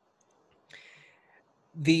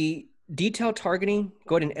 The detail targeting,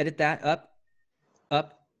 go ahead and edit that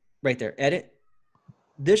up, right there, edit.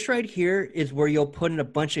 This right here is where you'll put in a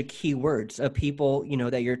bunch of keywords of people,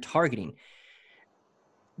 that you're targeting.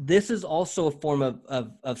 This is also a form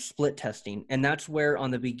of split testing. And that's where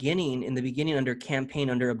in the beginning under campaign,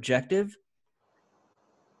 under objective,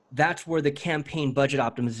 that's where the campaign budget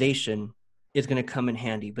optimization is going to come in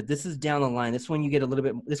handy. But this is down the line. This is when you get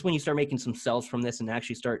this is when you start making some sales from this and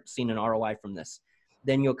actually start seeing an ROI from this.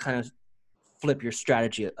 Then you'll kind of flip your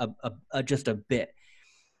strategy just a bit.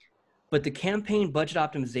 But the campaign budget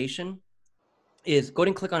optimization is, go ahead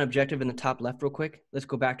and click on objective in the top left real quick. Let's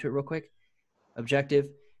go back to it real quick. Objective.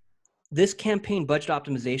 This campaign budget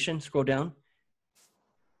optimization, scroll down.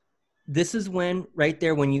 This is when, right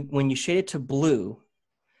there, when you shade it to blue,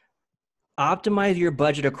 optimize your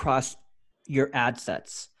budget across your ad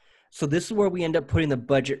sets. So this is where we end up putting the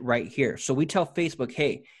budget right here. So we tell Facebook,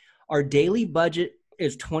 hey, Our daily budget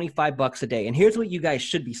is $25 a day. And here's what you guys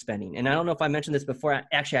should be spending. And I don't know if I mentioned this before.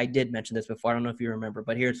 Actually, I did mention this before. I don't know if you remember,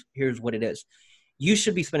 but here's what it is. You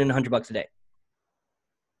should be spending $100 a day.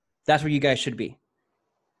 That's where you guys should be.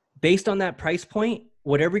 Based on that price point,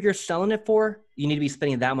 whatever you're selling it for, you need to be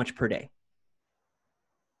spending that much per day.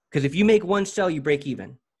 Because if you make one sale, you break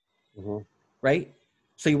even, right?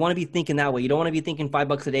 So you want to be thinking that way. You don't want to be thinking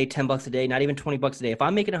 $5 a day, $10 a day, not even $20 a day. If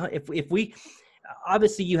I'm making if we,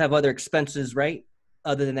 obviously you have other expenses, right?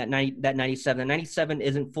 Other than that 97, the 97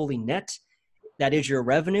 isn't fully net. That is your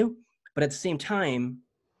revenue, but at the same time,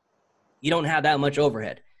 you don't have that much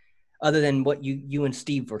overhead, other than what you and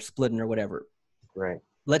Steve are splitting or whatever. Right.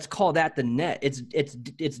 Let's call that the net. It's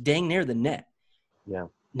dang near the net. Yeah.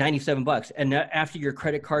 $97. And after your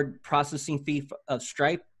credit card processing fee of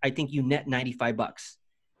Stripe, I think you net $95.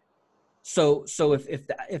 So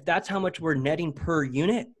if that's how much we're netting per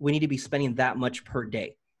unit, we need to be spending that much per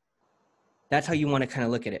day. That's how you want to kind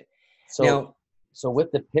of look at it. So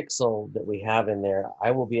with the pixel that we have in there,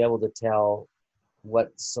 I will be able to tell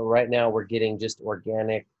so right now we're getting just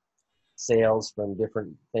organic sales from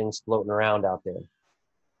different things floating around out there.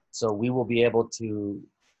 So we will be able to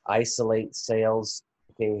isolate sales.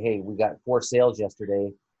 Okay, hey, we got 4 sales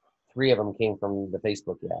yesterday. 3 of them came from the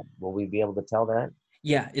Facebook ad. Will we be able to tell that?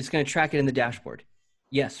 Yeah, it's going to track it in the dashboard.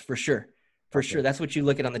 Yes, for sure. For sure. That's what you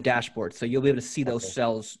look at on the dashboard. So you'll be able to see those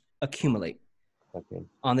sales accumulate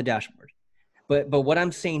on the dashboard. But what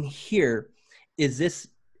I'm saying here is this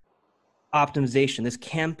optimization, this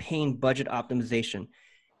campaign budget optimization.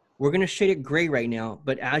 We're going to shade it gray right now,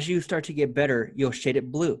 but as you start to get better, you'll shade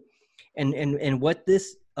it blue. And what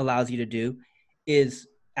this allows you to do is,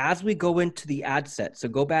 as we go into the ad set, so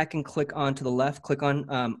go back and click on to the left, click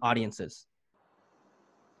on audiences.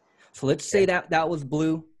 So let's say that was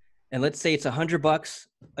blue, and let's say it's $100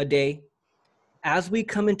 a day. As we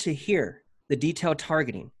come into here, the detailed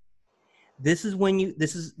targeting, this is when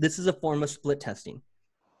this is a form of split testing.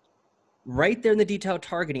 Right there in the detailed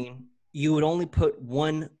targeting, you would only put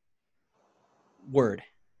one word,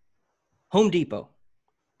 Home Depot.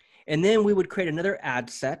 And then we would create another ad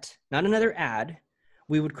set, not another ad.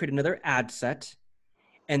 We would create another ad set,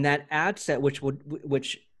 and that ad set,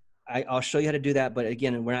 which I'll show you how to do that. But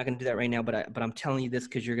again, we're not going to do that right now. But I'm telling you this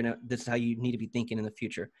because this is how you need to be thinking in the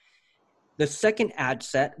future. The second ad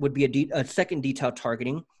set would be a second detailed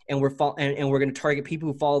targeting, and we're going to target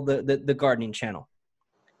people who follow the gardening channel.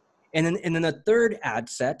 And then the third ad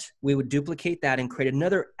set, we would duplicate that and create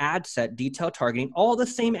another ad set, detailed targeting, all the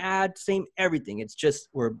same ad, same everything. It's just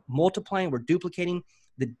we're multiplying, we're duplicating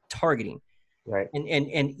the targeting. Right.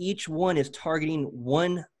 And each one is targeting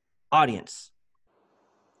one audience.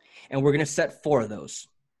 And we're going to set 4 of those.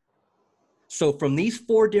 So from these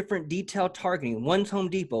 4 different detailed targeting, one's Home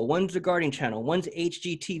Depot, one's the gardening channel, one's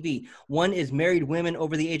HGTV, one is married women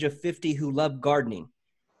over the age of 50 who love gardening.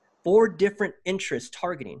 4 different interest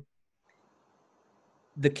targeting.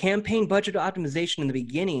 The campaign budget optimization in the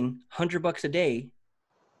beginning, $100 a day,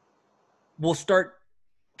 will start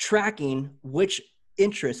tracking which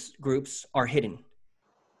interest groups are hidden.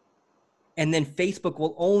 And then Facebook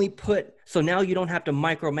will only so now you don't have to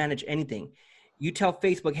micromanage anything. You tell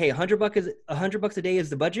Facebook, hey, $100 a day is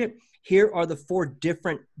the budget. Here are the 4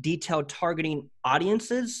 different detailed targeting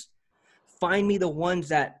audiences. Find me the ones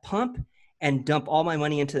that pump and dump all my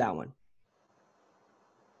money into that one.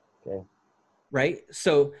 Okay. Right?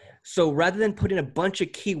 So rather than put in a bunch of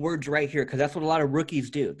keywords right here, because that's what a lot of rookies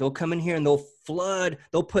do. They'll come in here and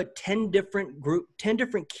they'll put 10 different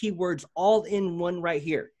keywords all in one right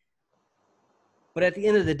here. But at the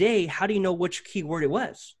end of the day, how do you know which keyword it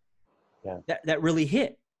was? Yeah. That really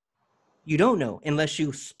hit? You don't know unless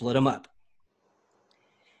you split them up.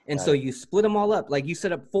 And so you split them all up. Like you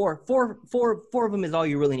set up 4 of them is all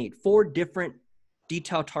you really need. 4 different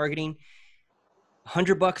detailed targeting,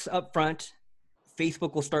 $100 up front.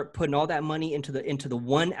 Facebook will start putting all that money into the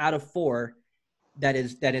 1 out of 4 that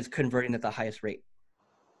is converting at the highest rate.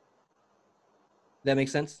 That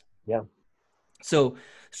makes sense? Yeah.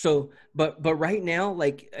 But right now,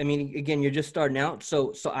 like, I mean, again, you're just starting out.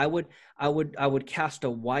 So I would cast a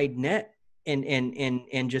wide net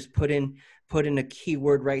and just put in a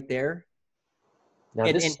keyword right there. Now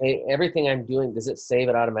everything I'm doing, does it save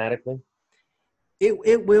it automatically?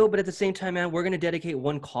 It will, but at the same time, man, we're going to dedicate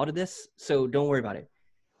one call to this. So don't worry about it.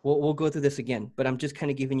 We'll go through this again, but I'm just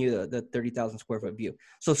kind of giving you the 30,000 square foot view.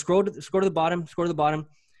 So scroll to the bottom,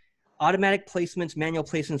 automatic placements, manual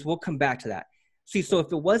placements. We'll come back to that. See, so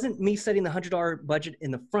if it wasn't me setting the $100 budget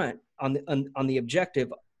in the front on the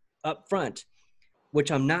objective up front,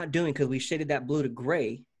 which I'm not doing because we shaded that blue to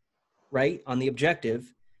gray, right? On the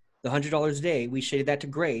objective, the $100 a day, we shaded that to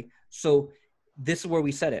gray. So this is where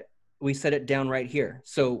we set it. We set it down right here.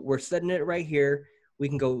 So we're setting it right here. We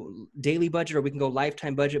can go daily budget or we can go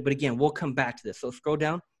lifetime budget. But again, we'll come back to this. So scroll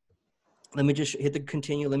down. Let me just hit the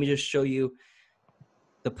continue. Let me just show you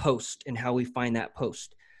the post and how we find that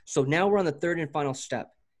post. So now we're on the third and final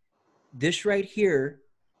step. This right here,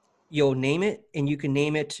 you'll name it, and you can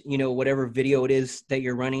name it, you know, whatever video it is that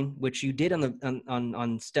you're running, which you did on the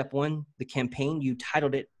on step one, the campaign. You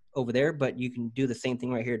titled it over there, but you can do the same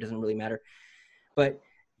thing right here. It doesn't really matter. But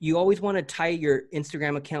you always want to tie your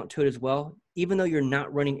Instagram account to it as well. Even though you're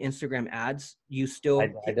not running Instagram ads, you still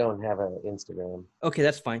I don't have an Instagram. Okay,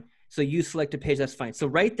 that's fine. So you select a page, that's fine. So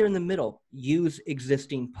right there in the middle, use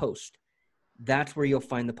existing post. That's where you'll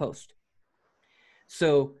find the post.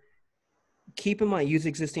 So keep in mind, use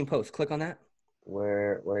existing post. Click on that.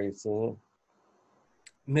 Where are you seeing it?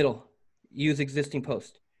 Middle, use existing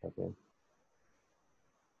post. Okay.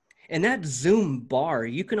 And that zoom bar,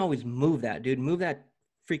 you can always move that, dude. Move that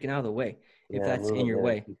freaking out of the way if that's in your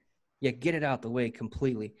way. Yeah, get it out the way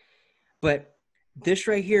completely. But this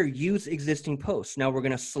right here, use existing posts. Now we're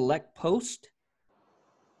going to select post,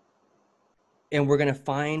 and we're going to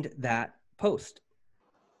find that post.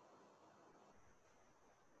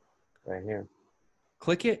 Right here.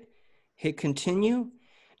 Click it, hit continue.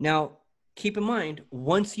 Now, keep in mind,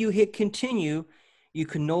 once you hit continue, you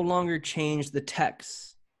can no longer change the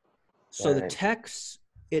text. So the text,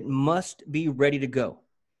 it must be ready to go.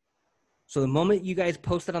 So the moment you guys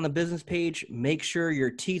post it on the business page, make sure your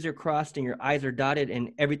T's are crossed and your I's are dotted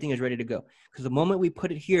and everything is ready to go. Because the moment we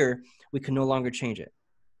put it here, we can no longer change it.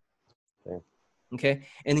 Okay.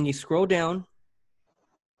 And then you scroll down.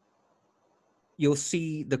 You'll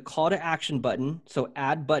see the call to action button. So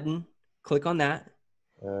add button, click on that.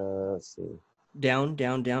 Let's see. Down,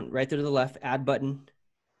 right there to the left, add button,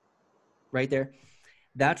 right there.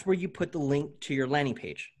 That's where you put the link to your landing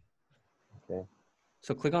page. Okay.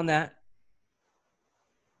 So click on that.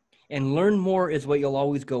 And learn more is what you'll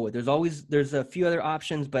always go with. There's a few other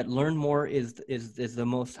options, but learn more is the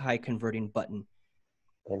most high converting button.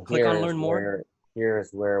 And click on learn more. Here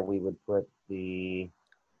is where we would put the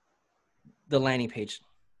landing page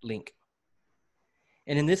link.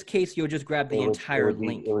 And in this case, you'll just grab the entire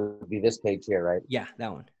link. It would be this page here, right? Yeah,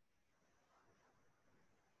 that one.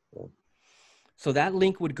 So that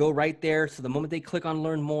link would go right there. So the moment they click on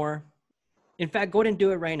learn more, in fact, go ahead and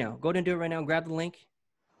do it right now. Go ahead and do it right now. Grab the link.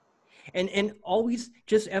 And always,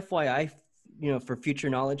 just FYI, you know, for future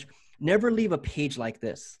knowledge, never leave a page like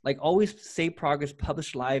this. Like always save progress,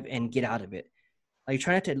 publish live, and get out of it. Like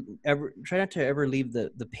try not to ever leave the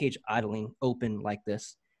page idling open like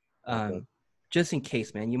this. Okay. Just in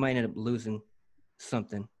case, man, you might end up losing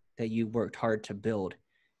something that you worked hard to build.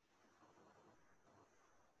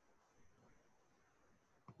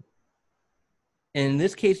 And in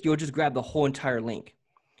this case, you'll just grab the whole entire link.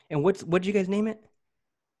 And what did you guys name it?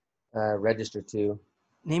 Register to.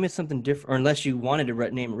 Name it something different, or unless you wanted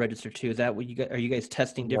to name it register to. Is that what you got? Are you guys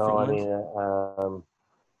testing different ones? I mean,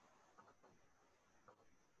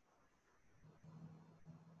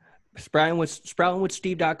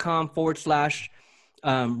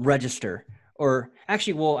 sproutingwithsteve.com/register. Or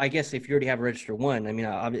actually, well, I guess if you already have register one, I mean,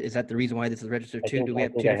 is that the reason why this is register two? Do we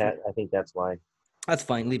have two different? I think that's why. That's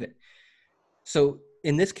fine. Leave it. So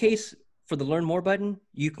in this case, for the learn more button,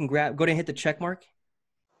 you can go ahead and hit the check mark.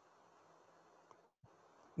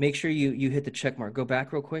 Make sure you hit the check mark. Go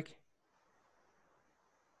back real quick.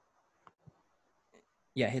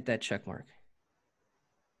 Yeah, hit that check mark.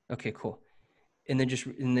 Okay, cool. And then just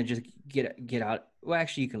get out. Well,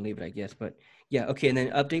 actually, you can leave it, I guess. But yeah, okay. And then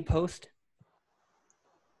update post.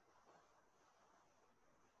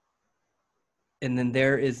 And then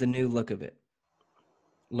there is the new look of it.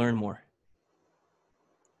 Learn more.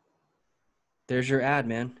 There's your ad,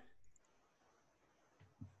 man.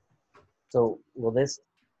 So will this,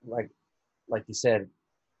 like you said,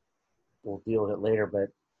 we'll deal with it later, but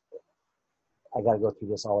I got to go through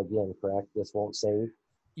this all again, correct? This won't save?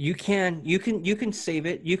 You can save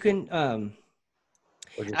it. You can,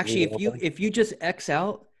 actually, if you just X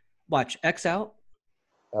out, watch, X out.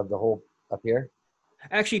 Of the whole up here?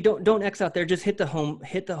 Actually, don't X out there. Just hit the home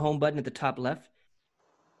button at the top left.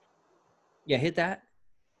 Yeah, hit that.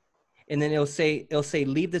 And then it'll say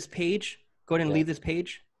leave this page. Go ahead and leave this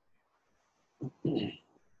page.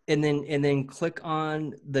 And then click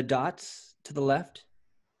on the dots to the left.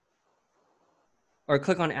 Or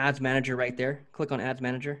click on Ads Manager right there. Click on Ads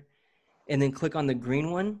Manager. And then click on the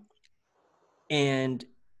green one. And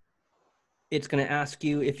it's going to ask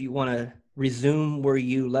you if you want to resume where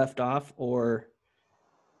you left off, or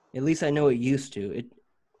at least I know it used to.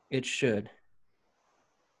 It should.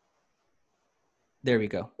 There we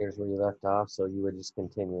go. Here's where you left off. So you would just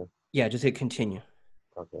continue. Yeah, just hit continue.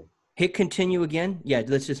 Okay. Hit continue again. Yeah,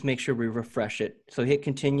 let's just make sure we refresh it. So hit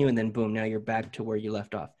continue and then boom, now you're back to where you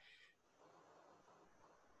left off.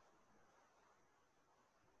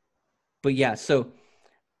 But yeah, so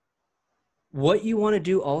what you want to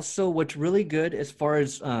do also, what's really good as far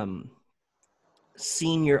as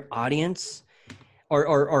seeing your audience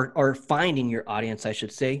or finding your audience, I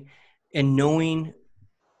should say, and knowing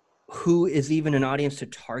who is even an audience to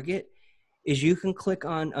target is you can click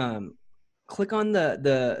on click on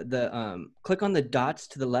the dots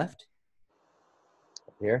to the left.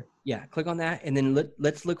 Here. Yeah, click on that, and then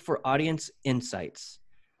let's look for audience insights.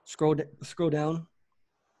 Scroll down.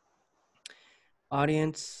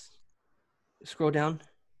 Audience. Scroll down.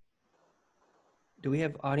 Do we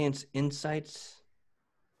have audience insights?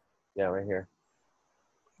 Yeah, right here.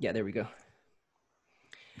 Yeah, there we go.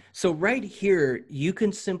 So right here, you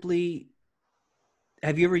can simply.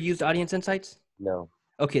 Have you ever used audience insights? No.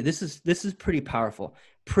 Okay, this is pretty powerful.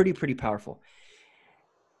 Pretty powerful.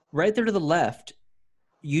 Right there to the left,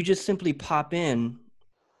 you just simply pop in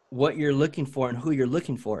what you're looking for and who you're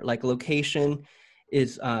looking for. Like location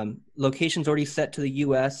is location's already set to the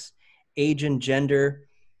US, age and gender,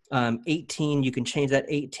 18, you can change that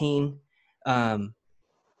 18. And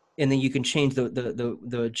then you can change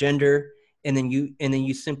the gender, and then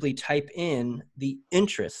you simply type in the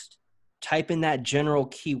interest, type in that general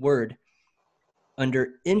keyword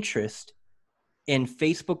under interest, and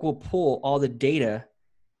Facebook will pull all the data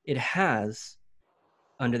it has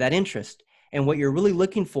under that interest. And what you're really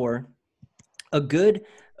looking for, a good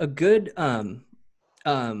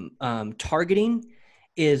targeting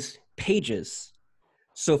is pages.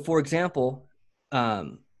 So for example,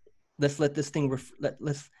 let's let this thing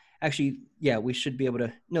let's actually, yeah, we should be able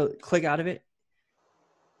to click out of it.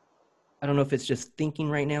 I don't know if it's just thinking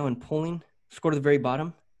right now and pulling. Scroll to the very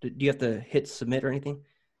bottom. Do you have to hit submit or anything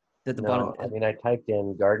at the bottom? No, I mean, I typed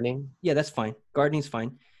in gardening. Yeah, that's fine. Gardening's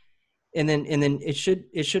fine. And then it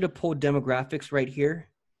should have pulled demographics right here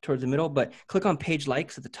towards the middle, but click on page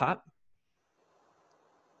likes at the top.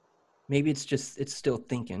 Maybe it's still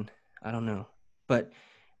thinking. I don't know. But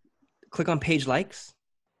click on page likes.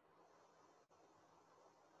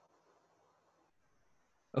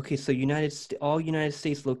 Okay, so all United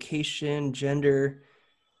States location, gender.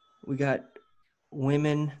 We got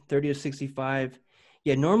women 30 to 65.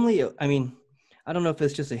 Yeah, normally, I mean, I don't know if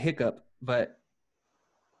it's just a hiccup, but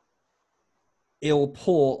it will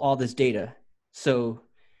pull all this data. So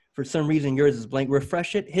for some reason yours is blank.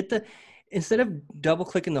 Refresh it. Instead of double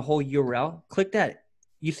clicking the whole URL, click that.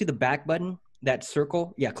 You see the back button, that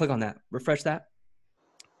circle? Yeah, click on that. Refresh that.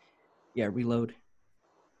 Yeah, reload.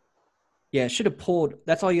 Yeah, it should have pulled.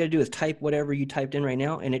 That's all you got to do is type whatever you typed in right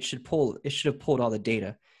now, and it should have pulled all the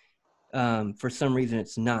data. For some reason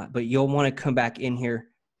it's not, but you'll want to come back in here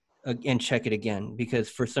and check it again, because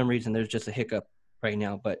for some reason there's just a hiccup right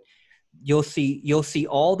now. But you'll see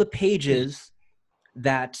all the pages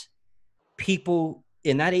that people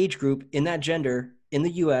in that age group, in that gender, in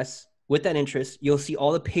the US with that interest, you'll see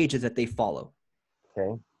all the pages that they follow.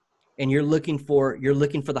 Okay. And you're looking for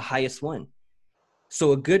the highest one.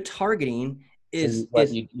 So a good targeting is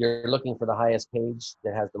you're looking for the highest page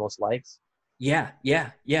that has the most likes. Yeah,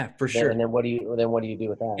 for sure. And then what do you do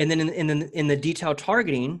with that? And then in the detailed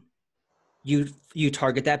targeting, you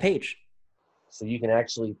target that page. So you can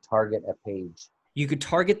actually target a page. You could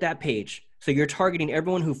target that page. So you're targeting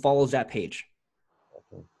everyone who follows that page.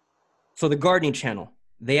 Okay. So the gardening channel,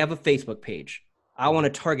 they have a Facebook page. I want to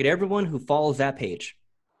target everyone who follows that page.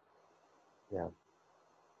 Yeah.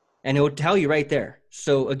 And it will tell you right there.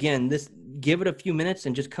 So again, give it a few minutes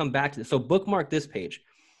and just come back to this. So bookmark this page.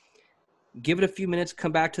 Give it a few minutes,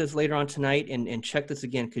 come back to this later on tonight and check this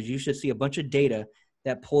again, because you should see a bunch of data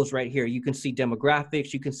that pulls right here. You can see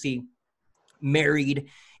demographics, you can see married,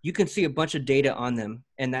 you can see a bunch of data on them,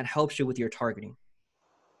 and that helps you with your targeting.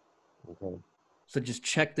 Okay. So just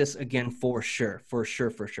check this again for sure.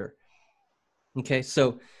 Okay,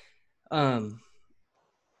 so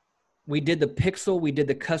we did the pixel, we did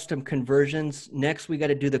the custom conversions. Next, we got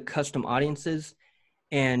to do the custom audiences,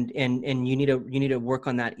 and you need to work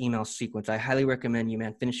on that email sequence. I highly recommend you,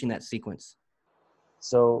 man, finishing that sequence.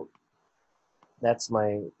 So that's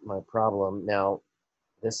my problem. Now,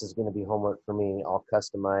 this is going to be homework for me. I'll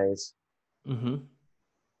customize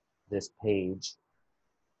this page.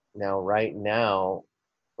 Now, right now,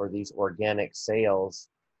 for these organic sales,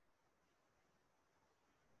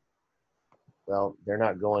 well, they're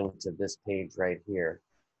not going to this page right here.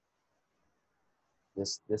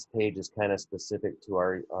 This page is kind of specific to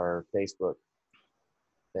our Facebook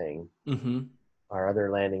thing. our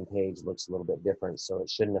other landing page looks a little bit different, so it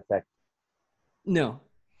shouldn't affect. No.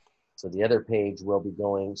 So the other page will be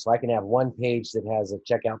going, so I can have one page that has a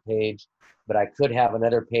checkout page, but I could have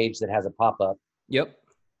another page that has a pop-up. Yep.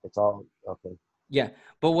 It's all okay. Yeah.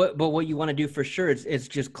 But what you want to do for sure is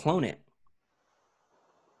just clone it.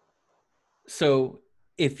 So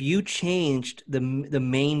if you changed the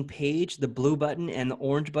main page, the blue button and the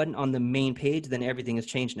orange button on the main page, then everything has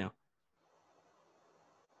changed now.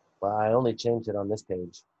 Well, I only changed it on this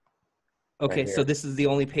page right Okay, so here. this is the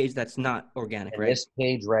only page that's not organic, And right? this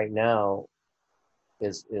page right now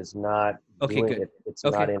is not Okay, doing good. it. It's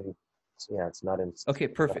not Okay. in, yeah, it's not in. Okay,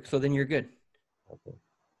 perfect. So then you're good. Okay.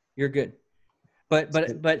 You're good. But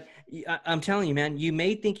I'm telling you, man, you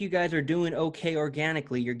may think you guys are doing okay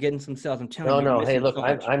organically. You're getting some sales. I'm telling No, you, you're no. Hey, missing look, so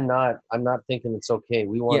much. I'm not thinking it's okay. Yeah,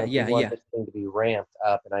 We yeah, want yeah. this thing to be ramped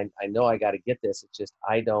up, and I know I got to get this. It's just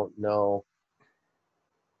I don't know.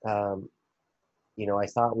 Um, you know, I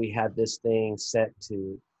thought we had this thing set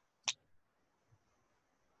to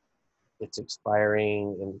it's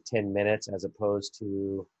expiring in 10 minutes as opposed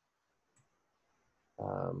to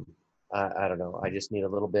um, I don't know. I just need a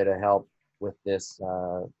little bit of help with this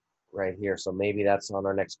right here. So maybe that's on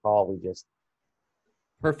our next call. We just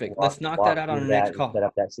Perfect. Let's knock that walk out on through our that next and set call.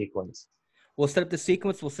 up that sequence. We'll set up the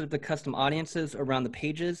sequence. We'll set up the custom audiences around the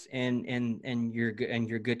pages, and you're good. And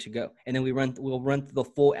you're good to go. And then we'll run the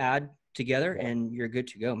full ad together, Yeah. and you're good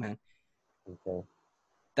to go, man. Okay.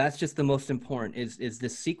 That's just the most important is the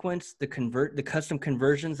sequence, the custom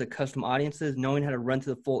conversions, the custom audiences, knowing how to run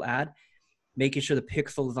through the full ad, making sure the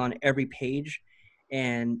pixel is on every page,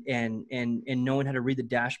 and knowing how to read the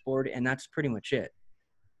dashboard, and that's pretty much it.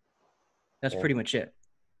 That's Okay. pretty much it.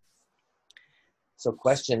 So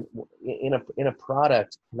question in a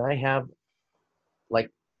product, can I have like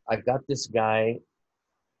I've got this guy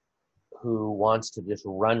who wants to just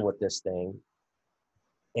run with this thing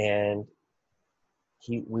and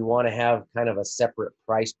we want to have kind of a separate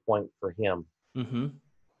price point for him. Mm-hmm.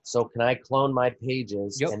 So can I clone my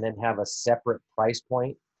pages Yep. and then have a separate price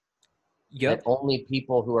point that Yep. only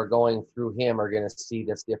people who are going through him are going to see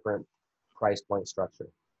this different price point structure?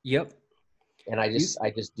 Yep. And You.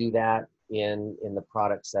 I just do that in the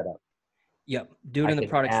product setup. Yep. Do it in the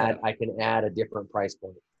product setup. I can add a different price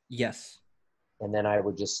point. Yes. And then I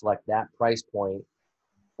would just select that price point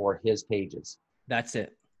for his pages. That's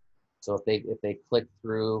it. So if they click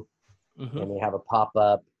through Mm-hmm. and they have a pop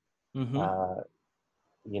up, Mm-hmm. uh,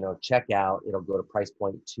 you know, checkout, it'll go to price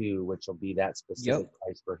point 2, which will be that specific Yep.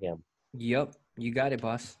 price for him. Yep. You got it,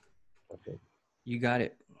 boss. Okay. You got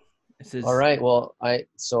it. This All is right. Well, I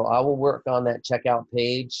will work on that checkout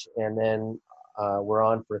page, and then we're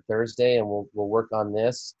on for Thursday, and we'll work on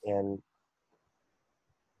this, and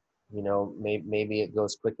you know, maybe it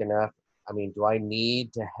goes quick enough. I mean, do I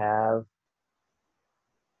need to have?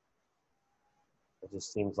 It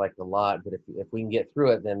just seems like a lot, but if we can get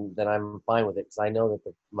through it, then I'm fine with it because I know that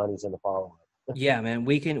the money's in the follow up. yeah, man.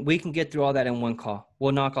 We can get through all that in one call.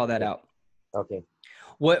 We'll knock all that out. Okay.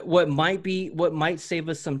 What might save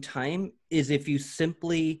us some time is if you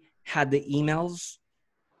simply had the emails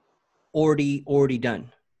already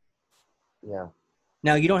done. Yeah.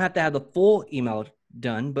 Now you don't have to have the full email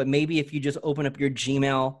done, but maybe if you just open up your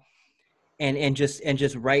Gmail and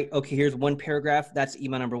just write, okay, here's one paragraph, that's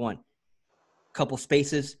email number 1. Couple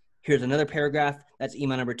spaces, here's another paragraph, that's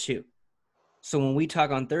email number 2. So when we talk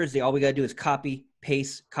on Thursday, all we got to do is copy,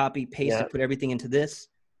 paste, Yeah. and put everything into this.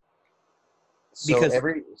 So Because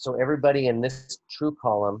everybody in this true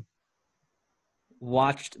column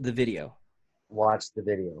watched the video. watched the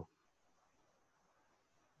video.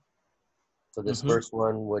 So this Mm-hmm. first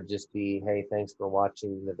one would just be, hey, thanks for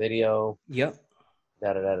watching the video. Yep.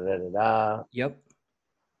 Da da da da da da. Yep.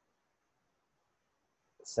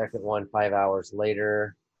 Second one, 5 hours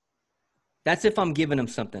later. That's if I'm giving them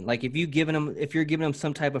something. Like if you're giving them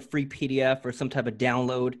some type of free PDF or some type of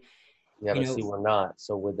download, Yeah, you but know, see, we're not.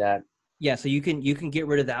 So with that, yeah. So you can get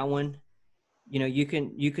rid of that one. You know, you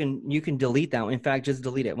can delete that one. In fact, just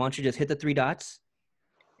delete it. Why don't you just hit the 3 dots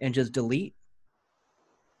and just delete?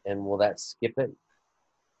 and will that skip it?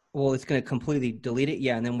 Well, it's going to completely delete it.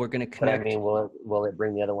 Yeah, and then we're going to But I connect. mean, will it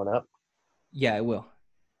bring the other one up? Yeah, it will.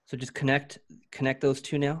 So just connect those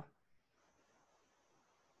two now.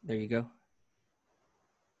 There you go.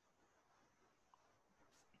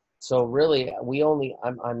 So really,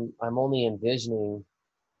 I'm only envisioning,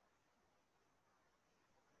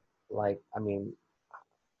 like, I mean,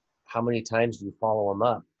 how many times do you follow them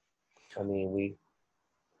up? I mean,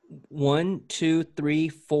 1, 2, 3,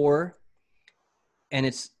 4, and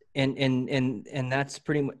it's and that's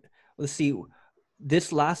pretty much. Let's see.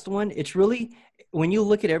 This last one, it's really, when you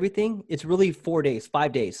look at everything, it's really 4 days,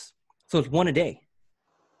 5 days. So it's one a day.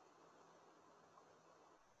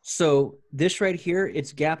 So this right here,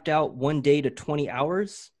 it's gapped out 1 day to 20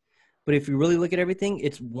 hours. But if you really look at everything,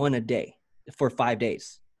 it's one a day for 5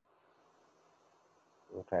 days.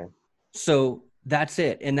 Okay. So that's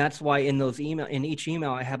it. And that's why in each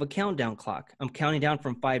email, I have a countdown clock. I'm counting down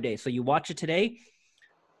from 5 days. So you watch it today,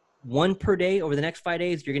 one per day over the next 5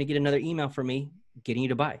 days, you're going to get another email from me getting you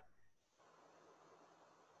to buy.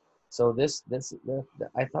 So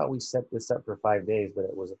I thought we set this up for 5 days, but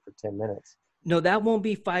it was for 10 minutes. No, that won't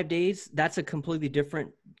be 5 days. That's a completely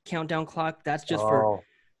different countdown clock. That's just Oh,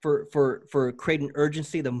 for creating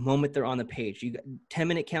urgency the moment they're on the page. You got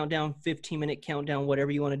 10-minute countdown, 15-minute countdown, whatever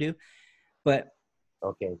you want to do. But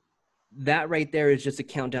okay. that right there is just a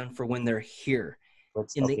countdown for when they're here.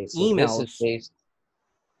 In the Okay, so this is emails, based,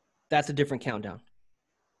 that's a different countdown.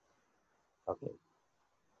 okay.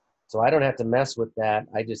 So I don't have to mess with that.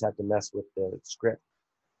 I just have to mess with the script,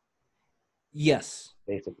 Yes.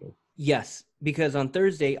 basically. Yes, because on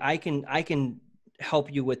Thursday I can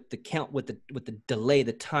help you with the count, with the delay,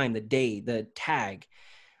 the time, the day, the tag,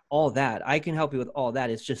 all that. I can help you with all that.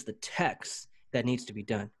 It's just the text that needs to be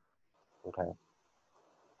done. Okay.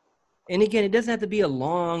 And again, it doesn't have to be a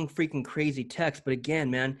long freaking crazy text, but again,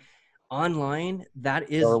 man, online, that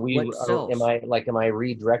So is what sells. am I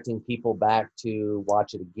redirecting people back to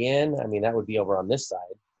watch it again? I mean, that would be over on this side,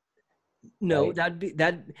 No, right? that'd be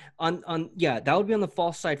that on yeah, that would be on the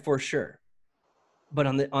false side for sure. But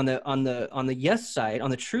on the yes side, on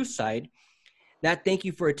the true side, that thank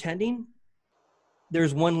you for attending,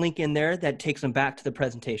 there's one link in there that takes them back to the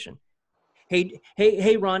presentation.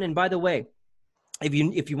 Hey, Ron, and by the way,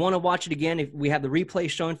 if you want to watch it again, if we have the replay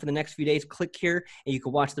showing for the next few days, click here and you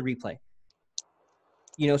can watch the replay.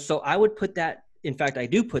 So I would put that, in fact, I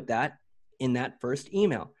do put that in that first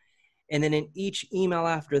email. And then in each email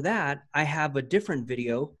after that, I have a different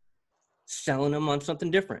video selling them on something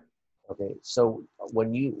different. Okay. So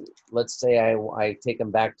let's say I take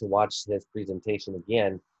them back to watch his presentation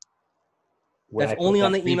again, would That's I put only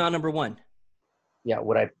on that the email number one. yeah,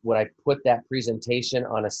 would I put that presentation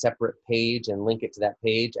on a separate page and link it to that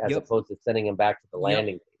page as Yep. opposed to sending him back to the Yep.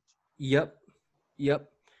 landing page? Yep.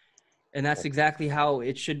 Yep. And that's exactly how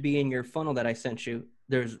it should be in your funnel that I sent you.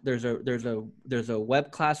 There's a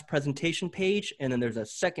web class presentation page, and then there's a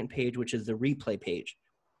second page, which is the replay page.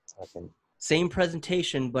 Okay. Same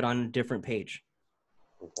presentation, but on a different page.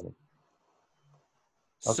 Okay.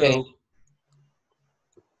 So,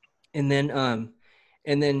 and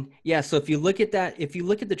then yeah. So if you look at that, if you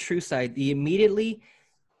look at the true side,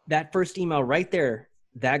 that first email right there,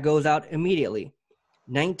 that goes out immediately.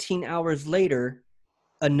 19 hours later,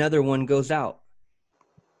 another one goes out.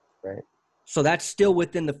 Right. So that's still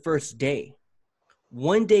within the first day.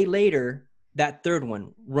 1 day later, that third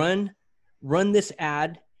one, run this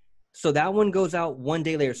ad. So that one goes out 1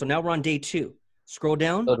 day later. So now we're on day 2. Scroll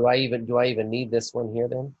down. So do I even need this one here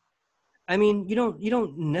then? I mean, you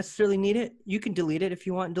don't necessarily need it. You can delete it if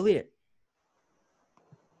you want and delete it.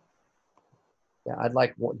 Yeah, I'd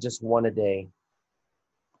like just one a day.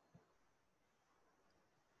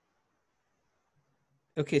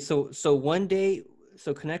 Okay, so 1 day,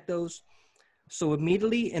 so connect those. So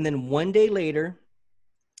immediately, and then 1 day later,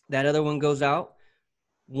 that other one goes out.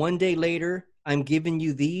 1 day later, I'm giving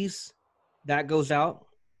you these. That goes out.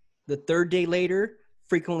 The third day later,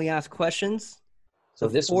 frequently asked questions. So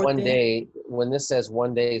The this fourth one day. day, when this says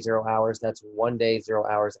 1 day, 0 hours, that's 1 day, 0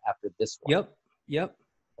 hours after this one. Yep. Yep.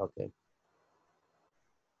 Okay.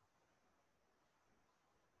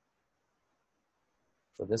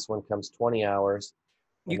 So this one comes 20 hours.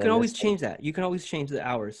 You can always change that. You can always change the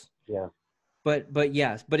hours. Yeah. But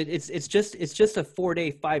yes, but it's just a 4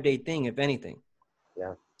 day, 5 day thing, if anything.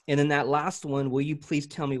 Yeah. And then that last one, will you please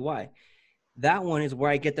tell me why? That one is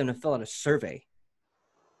where I get them to fill out a survey.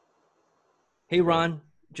 Hey, Ron,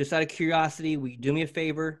 just out of curiosity, will you do me a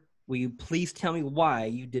favor? Will you please tell me why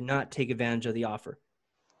you did not take advantage of the offer?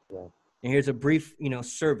 Yeah. And here's a brief,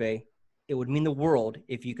 survey. It would mean the world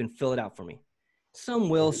if you can fill it out for me. Some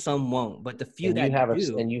will, some won't, but the few And that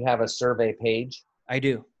do, and you have a survey page. I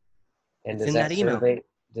do. And It's in that email.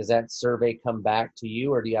 does that survey come back to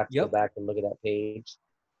you, or do you have to go Yep. back and look at that page?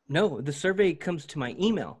 No, the survey comes to my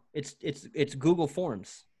email. It's Google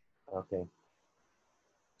Forms. Okay.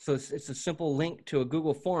 So it's a simple link to a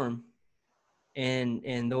Google form, and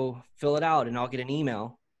they'll fill it out, and I'll get an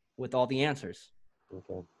email with all the answers.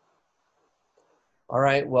 Okay. All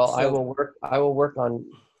right. Well, So, I will work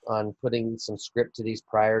on putting some script to these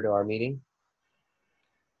prior to our meeting,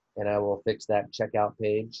 and I will fix that checkout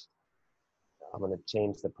page. I'm going to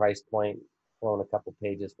change the price point clone a couple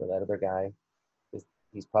pages for that other guy.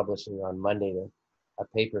 He's publishing on Monday a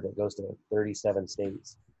paper that goes to 37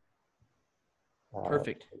 states.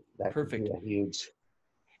 Perfect. That could Perfect. be a huge.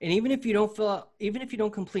 And even if you don't fill out, even if you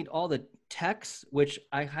don't complete all the text, which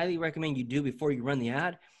I highly recommend you do before you run the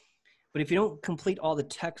ad, but if you don't complete all the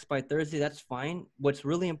text by Thursday, that's fine. What's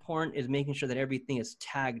really important is making sure that everything is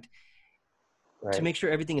tagged to make sure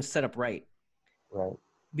everything is set up right. Right.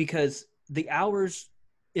 Because the hours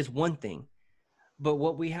is one thing, but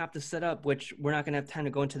what we have to set up, which we're not going to have time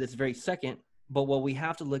to go into this very second, but what we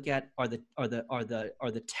have to look at are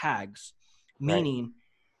the tags, meaning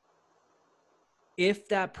if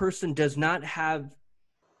that person does not have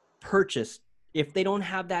purchased, if they don't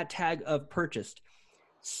have that tag of purchased,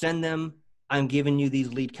 send them, I'm giving you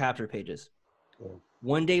these lead capture pages. Yeah.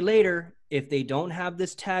 One day later, if they don't have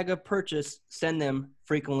this tag of purchase, send them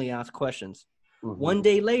frequently asked questions. Mm-hmm. One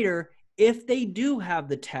day later, if they do have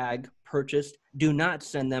the tag purchased, do not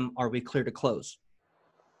send them, are we clear to close?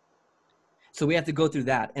 So we have to go through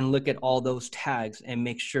that and look at all those tags and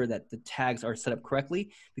make sure that the tags are set up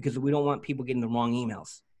correctly, because we don't want people getting the wrong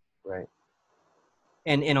emails. Right.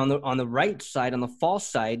 And on the right side, on the false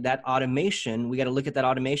side, that automation, we got to look at that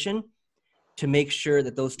automation to make sure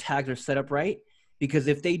that those tags are set up right. Because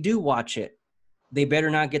if they do watch it, they better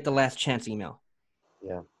not get the last chance email.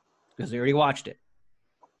 Yeah. Because they already watched it.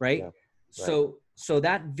 Right? Yeah. Right. So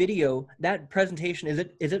that video, that presentation, is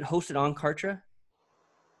it hosted on Kartra?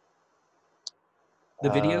 The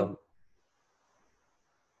video?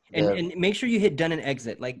 And make sure you hit done and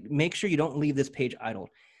exit. Like, make sure you don't leave this page idle.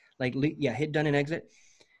 Like, yeah, hit done and exit.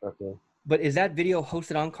 Okay. But is that video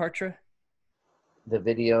hosted on Kartra? The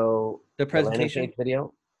video, the presentation, the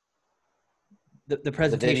video, the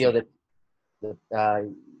presentation. The video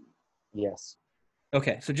that, yes.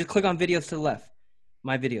 Okay, so just click on videos to the left,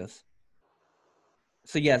 my videos.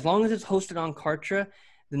 So yeah, as long as it's hosted on Kartra,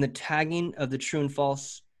 then the tagging of the true and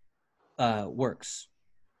false works.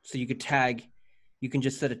 So you could tag, you can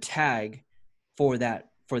just set a tag for that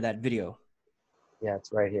video. Yeah,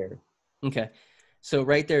 it's right here. Okay, so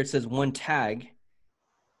right there it says one tag.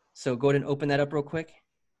 So go ahead and open that up real quick.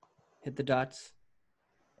 Hit the dots,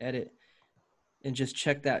 edit, and just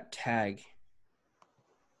check that tag.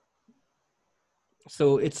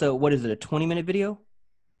 So it's what is it, a 20-minute video?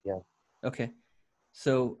 Yeah. Okay.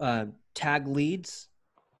 So tag leads.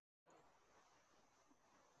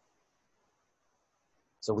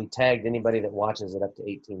 So we tagged anybody that watches it up to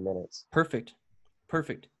 18 minutes. Perfect.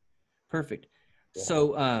 Perfect. Perfect. Yeah.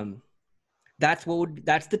 So that's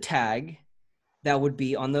the tag that would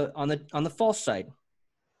be on the false side.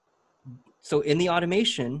 So in the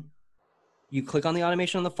automation, you click on the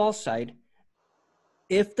automation on the false side.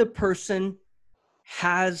 If the person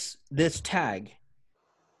has this tag,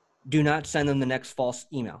 do not send them the next false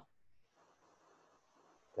email.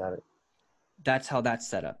 Got it. That's how that's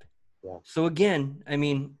set up. Yeah. So again, I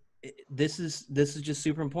mean, this is just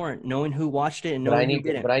super important, knowing who watched it and knowing who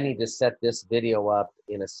didn't. But I need to set this video up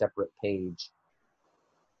in a separate page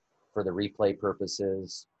for the replay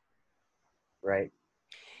purposes, right?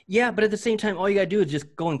 Yeah, but at the same time, all you gotta do is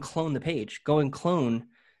just go and clone the page. Go and clone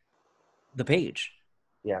the page.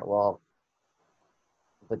 Yeah, well,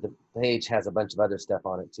 but the page has a bunch of other stuff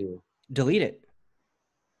on it too. Delete it.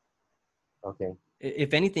 Okay.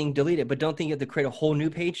 If anything, delete it, but don't think you have to create a whole new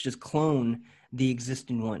page. Just clone the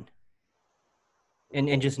existing one.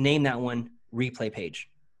 And just name that one replay page.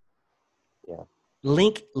 Yeah.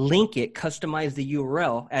 Link it, customize the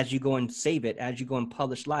URL as you go and save it, as you go and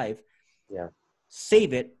publish live. Yeah.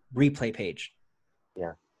 Save it, replay page.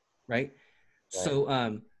 Yeah. Right?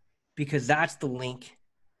 So because that's the link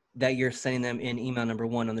that you're sending them in email number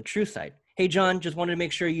 1 on the true side. Hey John, just wanted to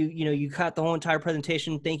make sure you caught the whole entire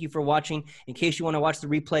presentation. Thank you for watching. In case you want to watch the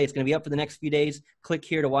replay, it's going to be up for the next few days. Click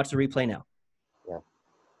here to watch the replay now. Yeah.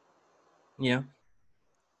 Yeah.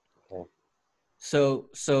 Okay. So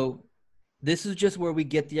this is just where we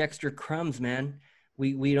get the extra crumbs, man.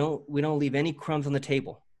 We don't leave any crumbs on the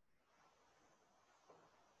table.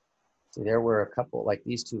 See, there were a couple, like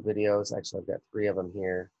these 2 videos. Actually, I've got 3 of them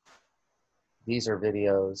here. These are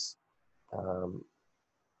videos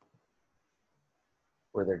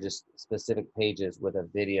where they're just specific pages with a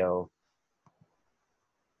video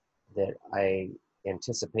that I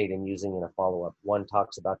anticipate in using in a follow-up. One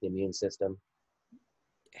talks about the immune system.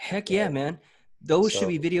 Heck yeah, man. Those should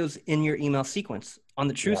be videos in your email sequence on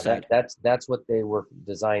the true side. That's what they were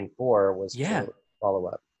designed for, was for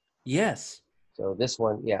follow-up. Yes. So this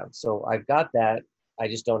one, yeah. So I've got that. I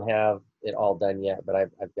just don't have it all done yet, but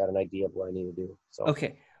I've got an idea of what I need to do. So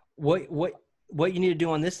okay. What you need to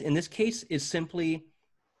do in this case is simply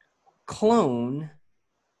clone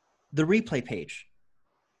the replay page.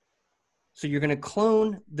 So you're going to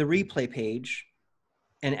clone the replay page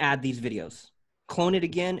and add these videos. Clone it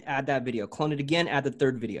again, add that video. Clone it again, add the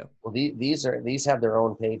third video. Well, these have their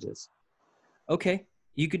own pages. Okay,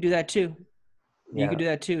 you could do that too. You Yeah. could do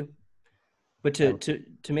that too. But to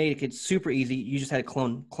make it super easy, you just had to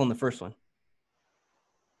clone the first one.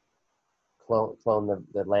 Clone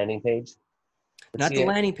the landing page. But Not see the it,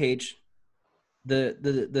 landing page,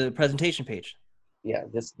 the presentation page. yeah,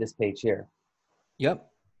 this page here. Yep.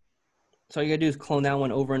 So all you gotta do is clone that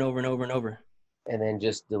one over and over and over and over. And then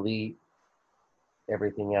just delete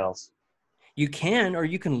everything else. You can, or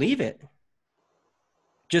you can leave it.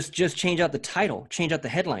 Just change out the title, change out the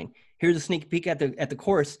headline. Here's a sneak peek at the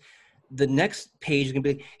course. The next page is gonna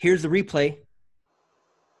be, here's the replay.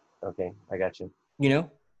 Okay, I got you. You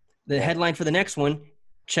know, the headline for the next one,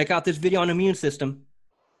 check out this video on immune system.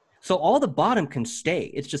 So all the bottom can stay.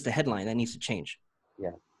 It's just the headline that needs to change.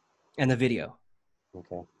 Yeah. And the video.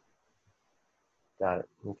 Okay. Got it.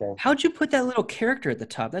 Okay. How'd you put that little character at the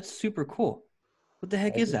top? That's super cool. What the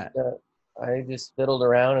heck is that? I just fiddled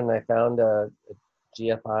around and I found a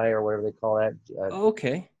GFI or whatever they call that.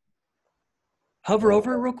 Okay. Hover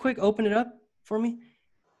over it real quick. Open it up for me.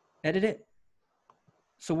 Edit it.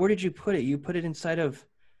 So where did you put it? You put it inside of...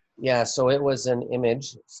 Yeah, so it was an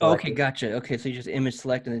image. Okay, gotcha. Okay, so you just image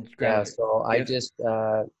select and then grab it. Yeah, so I just...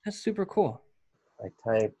 That's super cool. I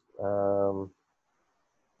typed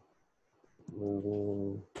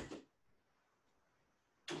moving...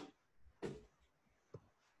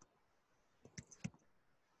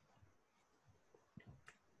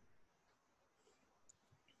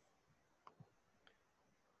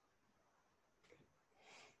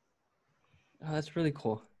 Oh, that's really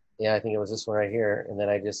cool. Yeah, I think it was this one right here. And then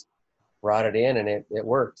I just brought it in and it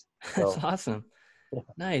worked. So, That's awesome. yeah.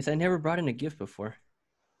 Nice. I never brought in a GIF before.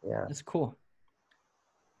 Yeah. That's cool.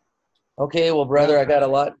 Okay, well, brother, I got a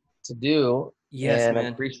lot to do. Yes, and man. I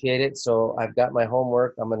appreciate it. So I've got my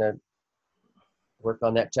homework. I'm going to work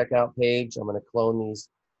on that checkout page. I'm going to clone these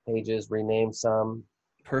pages, rename some.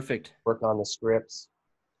 Perfect. Work on the scripts.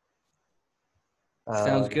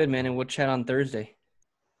 Sounds good, man. And we'll chat on Thursday.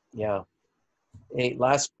 Yeah. Hey,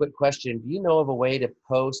 last quick question. Do you know of a way to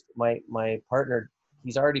post my partner?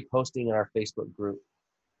 He's already posting in our Facebook group.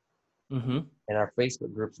 Mm-hmm. And our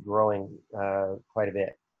Facebook group's growing quite a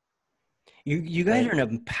bit. You guys are in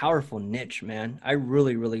a powerful niche, man. I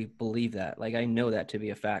really, really believe that. Like, I know that to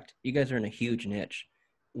be a fact. You guys are in a huge niche.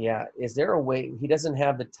 Yeah. Is there a way? He doesn't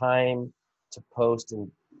have the time to post in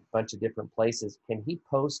a bunch of different places. Can he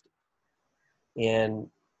post in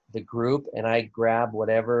the group and I grab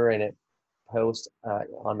whatever and it posts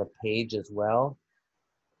on the page as well?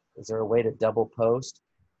 Is there a way to double post?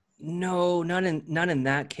 No, not in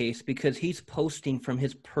that case, because he's posting from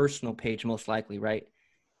his personal page most likely, right?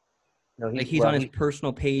 No, He's on his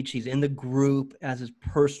personal page. He's in the group as his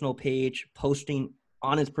personal page, posting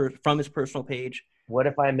on from his personal page. What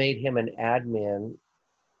if I made him an admin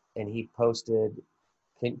and he posted?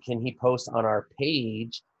 Can he post on our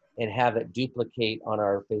page and have it duplicate on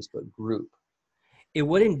our Facebook group? It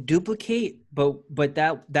wouldn't duplicate, but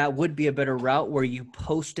that would be a better route where you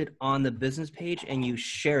post it on the business page and you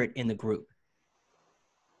share it in the group.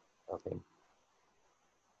 Okay.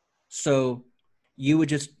 So you would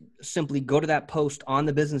just simply go to that post on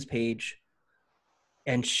the business page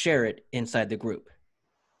and share it inside the group.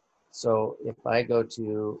 So if I go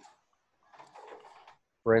to,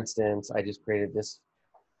 for instance, I just created this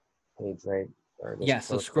page, right? Yeah,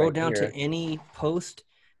 so scroll down to any post,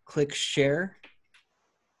 click share.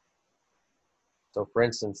 So for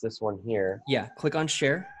instance, this one here. Yeah, click on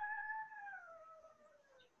share.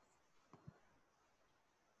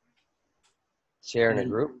 Share in a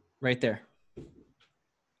group. Right there.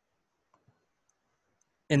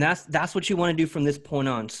 And that's what you want to do from this point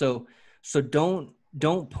on. So don't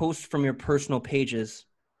post from your personal pages.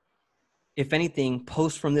 If anything,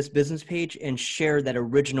 post from this business page and share that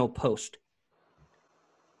original post.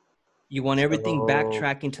 You want everything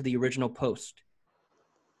backtracking to the original post.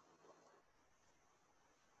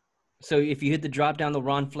 So if you hit the drop down, the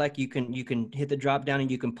Ron Fleck, you can hit the drop down and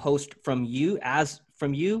you can post from you,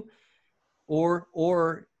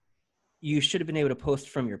 or you should have been able to post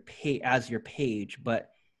from your page as your page, but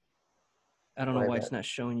I don't know why it's not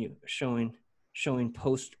showing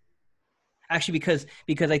post. Actually, because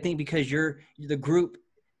I think because you're the group,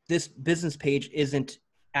 this business page isn't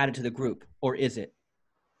added to the group, or is it?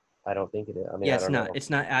 I don't think it is. I mean, yeah, it's not. It's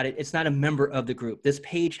not added. It's not a member of the group. This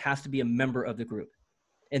page has to be a member of the group.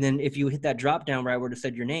 And then if you hit that drop down right where it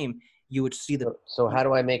said your name, you would see the. So how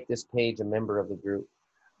do I make this page a member of the group?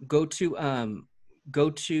 Go to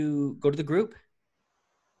the group.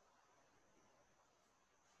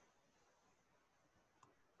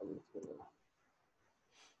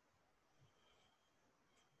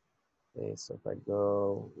 Okay, so if I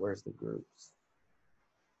go, where's the groups?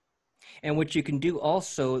 And what you can do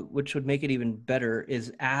also, which would make it even better,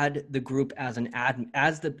 is add the group as an admin,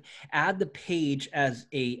 add the page as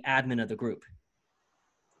a admin of the group.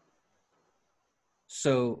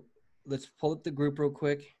 So let's pull up the group real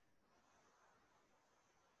quick.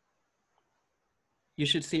 You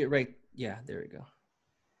should see it right. Yeah, there we go.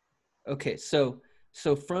 Okay, so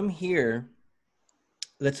from here,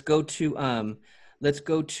 let's go to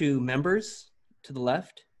members to the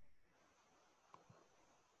left,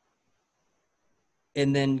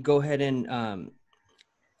 and then go ahead and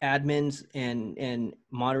admins and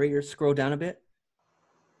moderators. Scroll down a bit,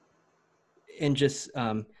 and just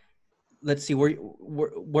let's see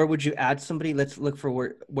where would you add somebody. Let's look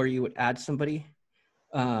for where you would add somebody.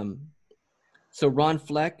 So Ron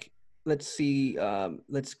Fleck. Let's see.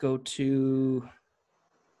 Let's go to.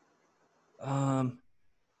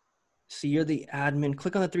 See, you're the admin.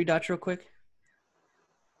 Click on the three dots real quick.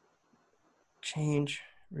 Change,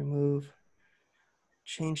 remove,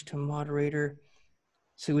 change to moderator.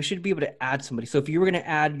 So we should be able to add somebody. So if you were going to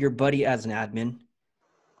add your buddy as an admin,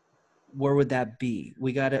 where would that be?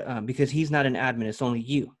 We got to, because he's not an admin, it's only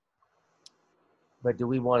you. But do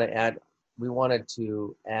we want to add, we wanted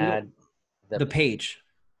to add the page.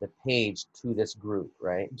 The page to this group,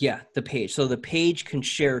 right? Yeah, the page. So the page can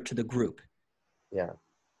share to the group. Yeah.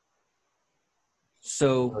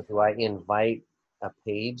 So do I invite a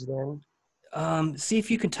page then? See if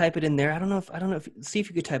you can type it in there. I don't know if, see if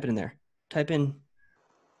you could type it in there. Type in.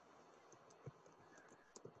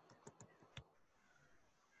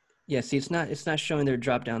 Yeah, see, it's not showing their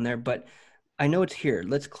drop down there, but I know it's here.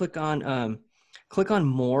 Let's click on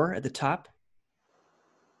more at the top.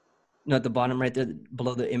 No, at the bottom right there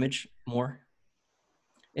below the image, more.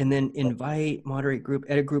 And then invite, moderate group,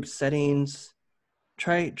 edit group settings.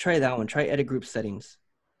 Try that one. Try edit group settings.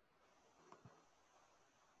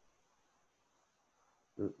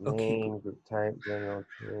 Group name, group type,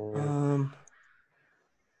 general.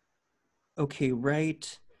 Okay,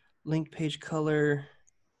 right. Link page color.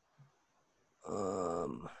 I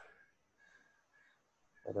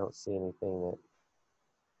don't see anything that.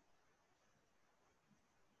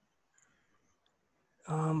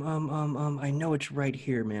 I know it's right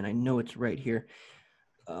here, man. I know it's right here.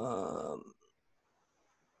 Oh,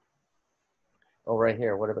 right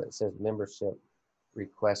here. What about it says membership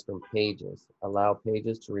request from pages? Allow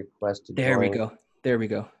pages to request to there join. We go. There we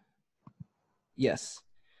go. Yes.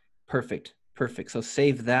 Perfect. Perfect. So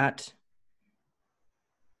save that.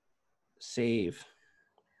 Save.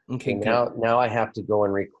 Okay, good. Now I have to go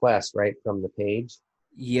and request right from the page.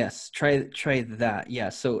 Yes. Try that. Yeah.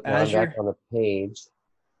 So now as I'm back on the page.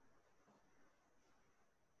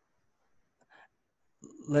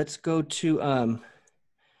 Let's go to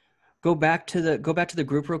go back to the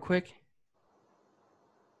group real quick.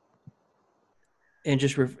 And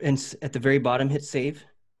just and at the very bottom hit save.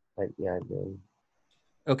 Yeah, I did.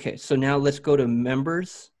 Okay, so now let's go to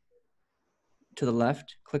members to the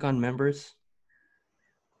left. Click on members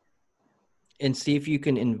and see if you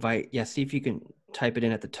can invite. Yeah, see if you can type it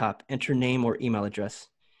in at the top. Enter name or email address.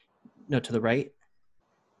 No, to the right.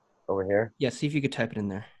 Over here? Yeah, see if you could type it in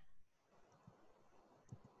there.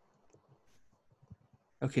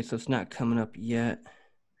 Okay, so it's not coming up yet.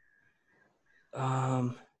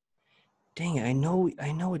 Dang it, I know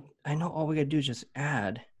all we gotta do is just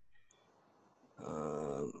add.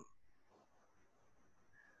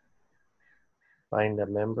 Find a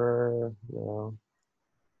member, no.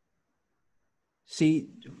 See,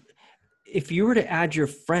 if you were to add your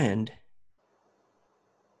friend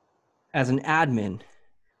as an admin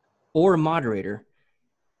or a moderator,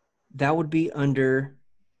 that would be under,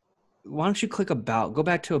 why don't you click about, go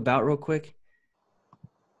back to about real quick.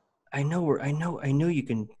 I know you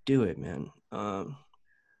can do it, man.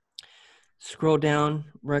 Scroll down,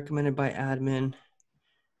 recommended by admin,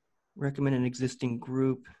 recommend an existing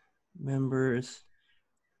group, members.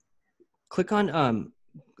 Click on,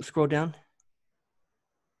 scroll down.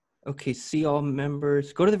 Okay, see all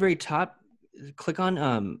members. Go to the very top, click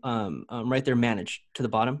on right there, manage, to the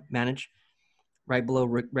bottom, manage, right below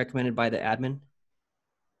recommended by the admin.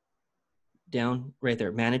 Down, right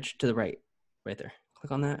there, manage to the right, right there.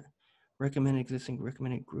 Click on that. Recommend existing,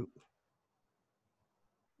 recommended group.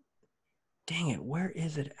 Dang it, where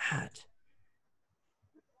is it at?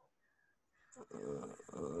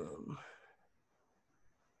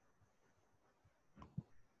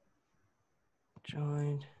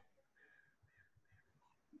 Joined.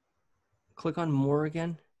 Click on more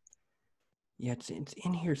again. Yeah, it's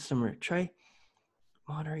in here somewhere. Try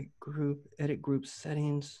moderate group, edit group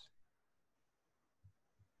settings.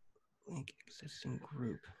 Link existing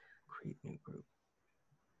group, Create new group.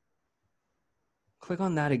 Click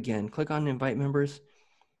on that again. Click on invite members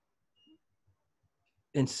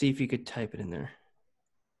and see if you could type it in there.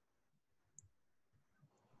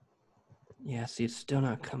 Yeah, see, it's still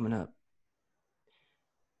not coming up.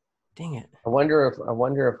 Dang it. I wonder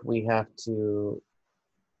if we have to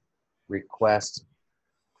request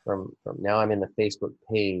from now I'm in the Facebook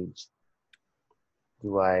page.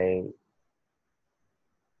 Do I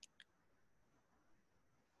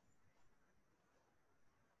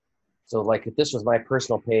so like if this was my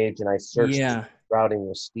personal page and I searched Yeah. routing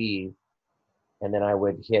with Steve, and then I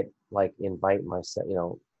would hit like invite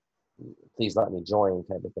myself, please let me join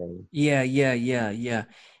type of thing. Yeah.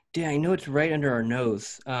 Dang, I know it's right under our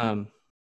nose.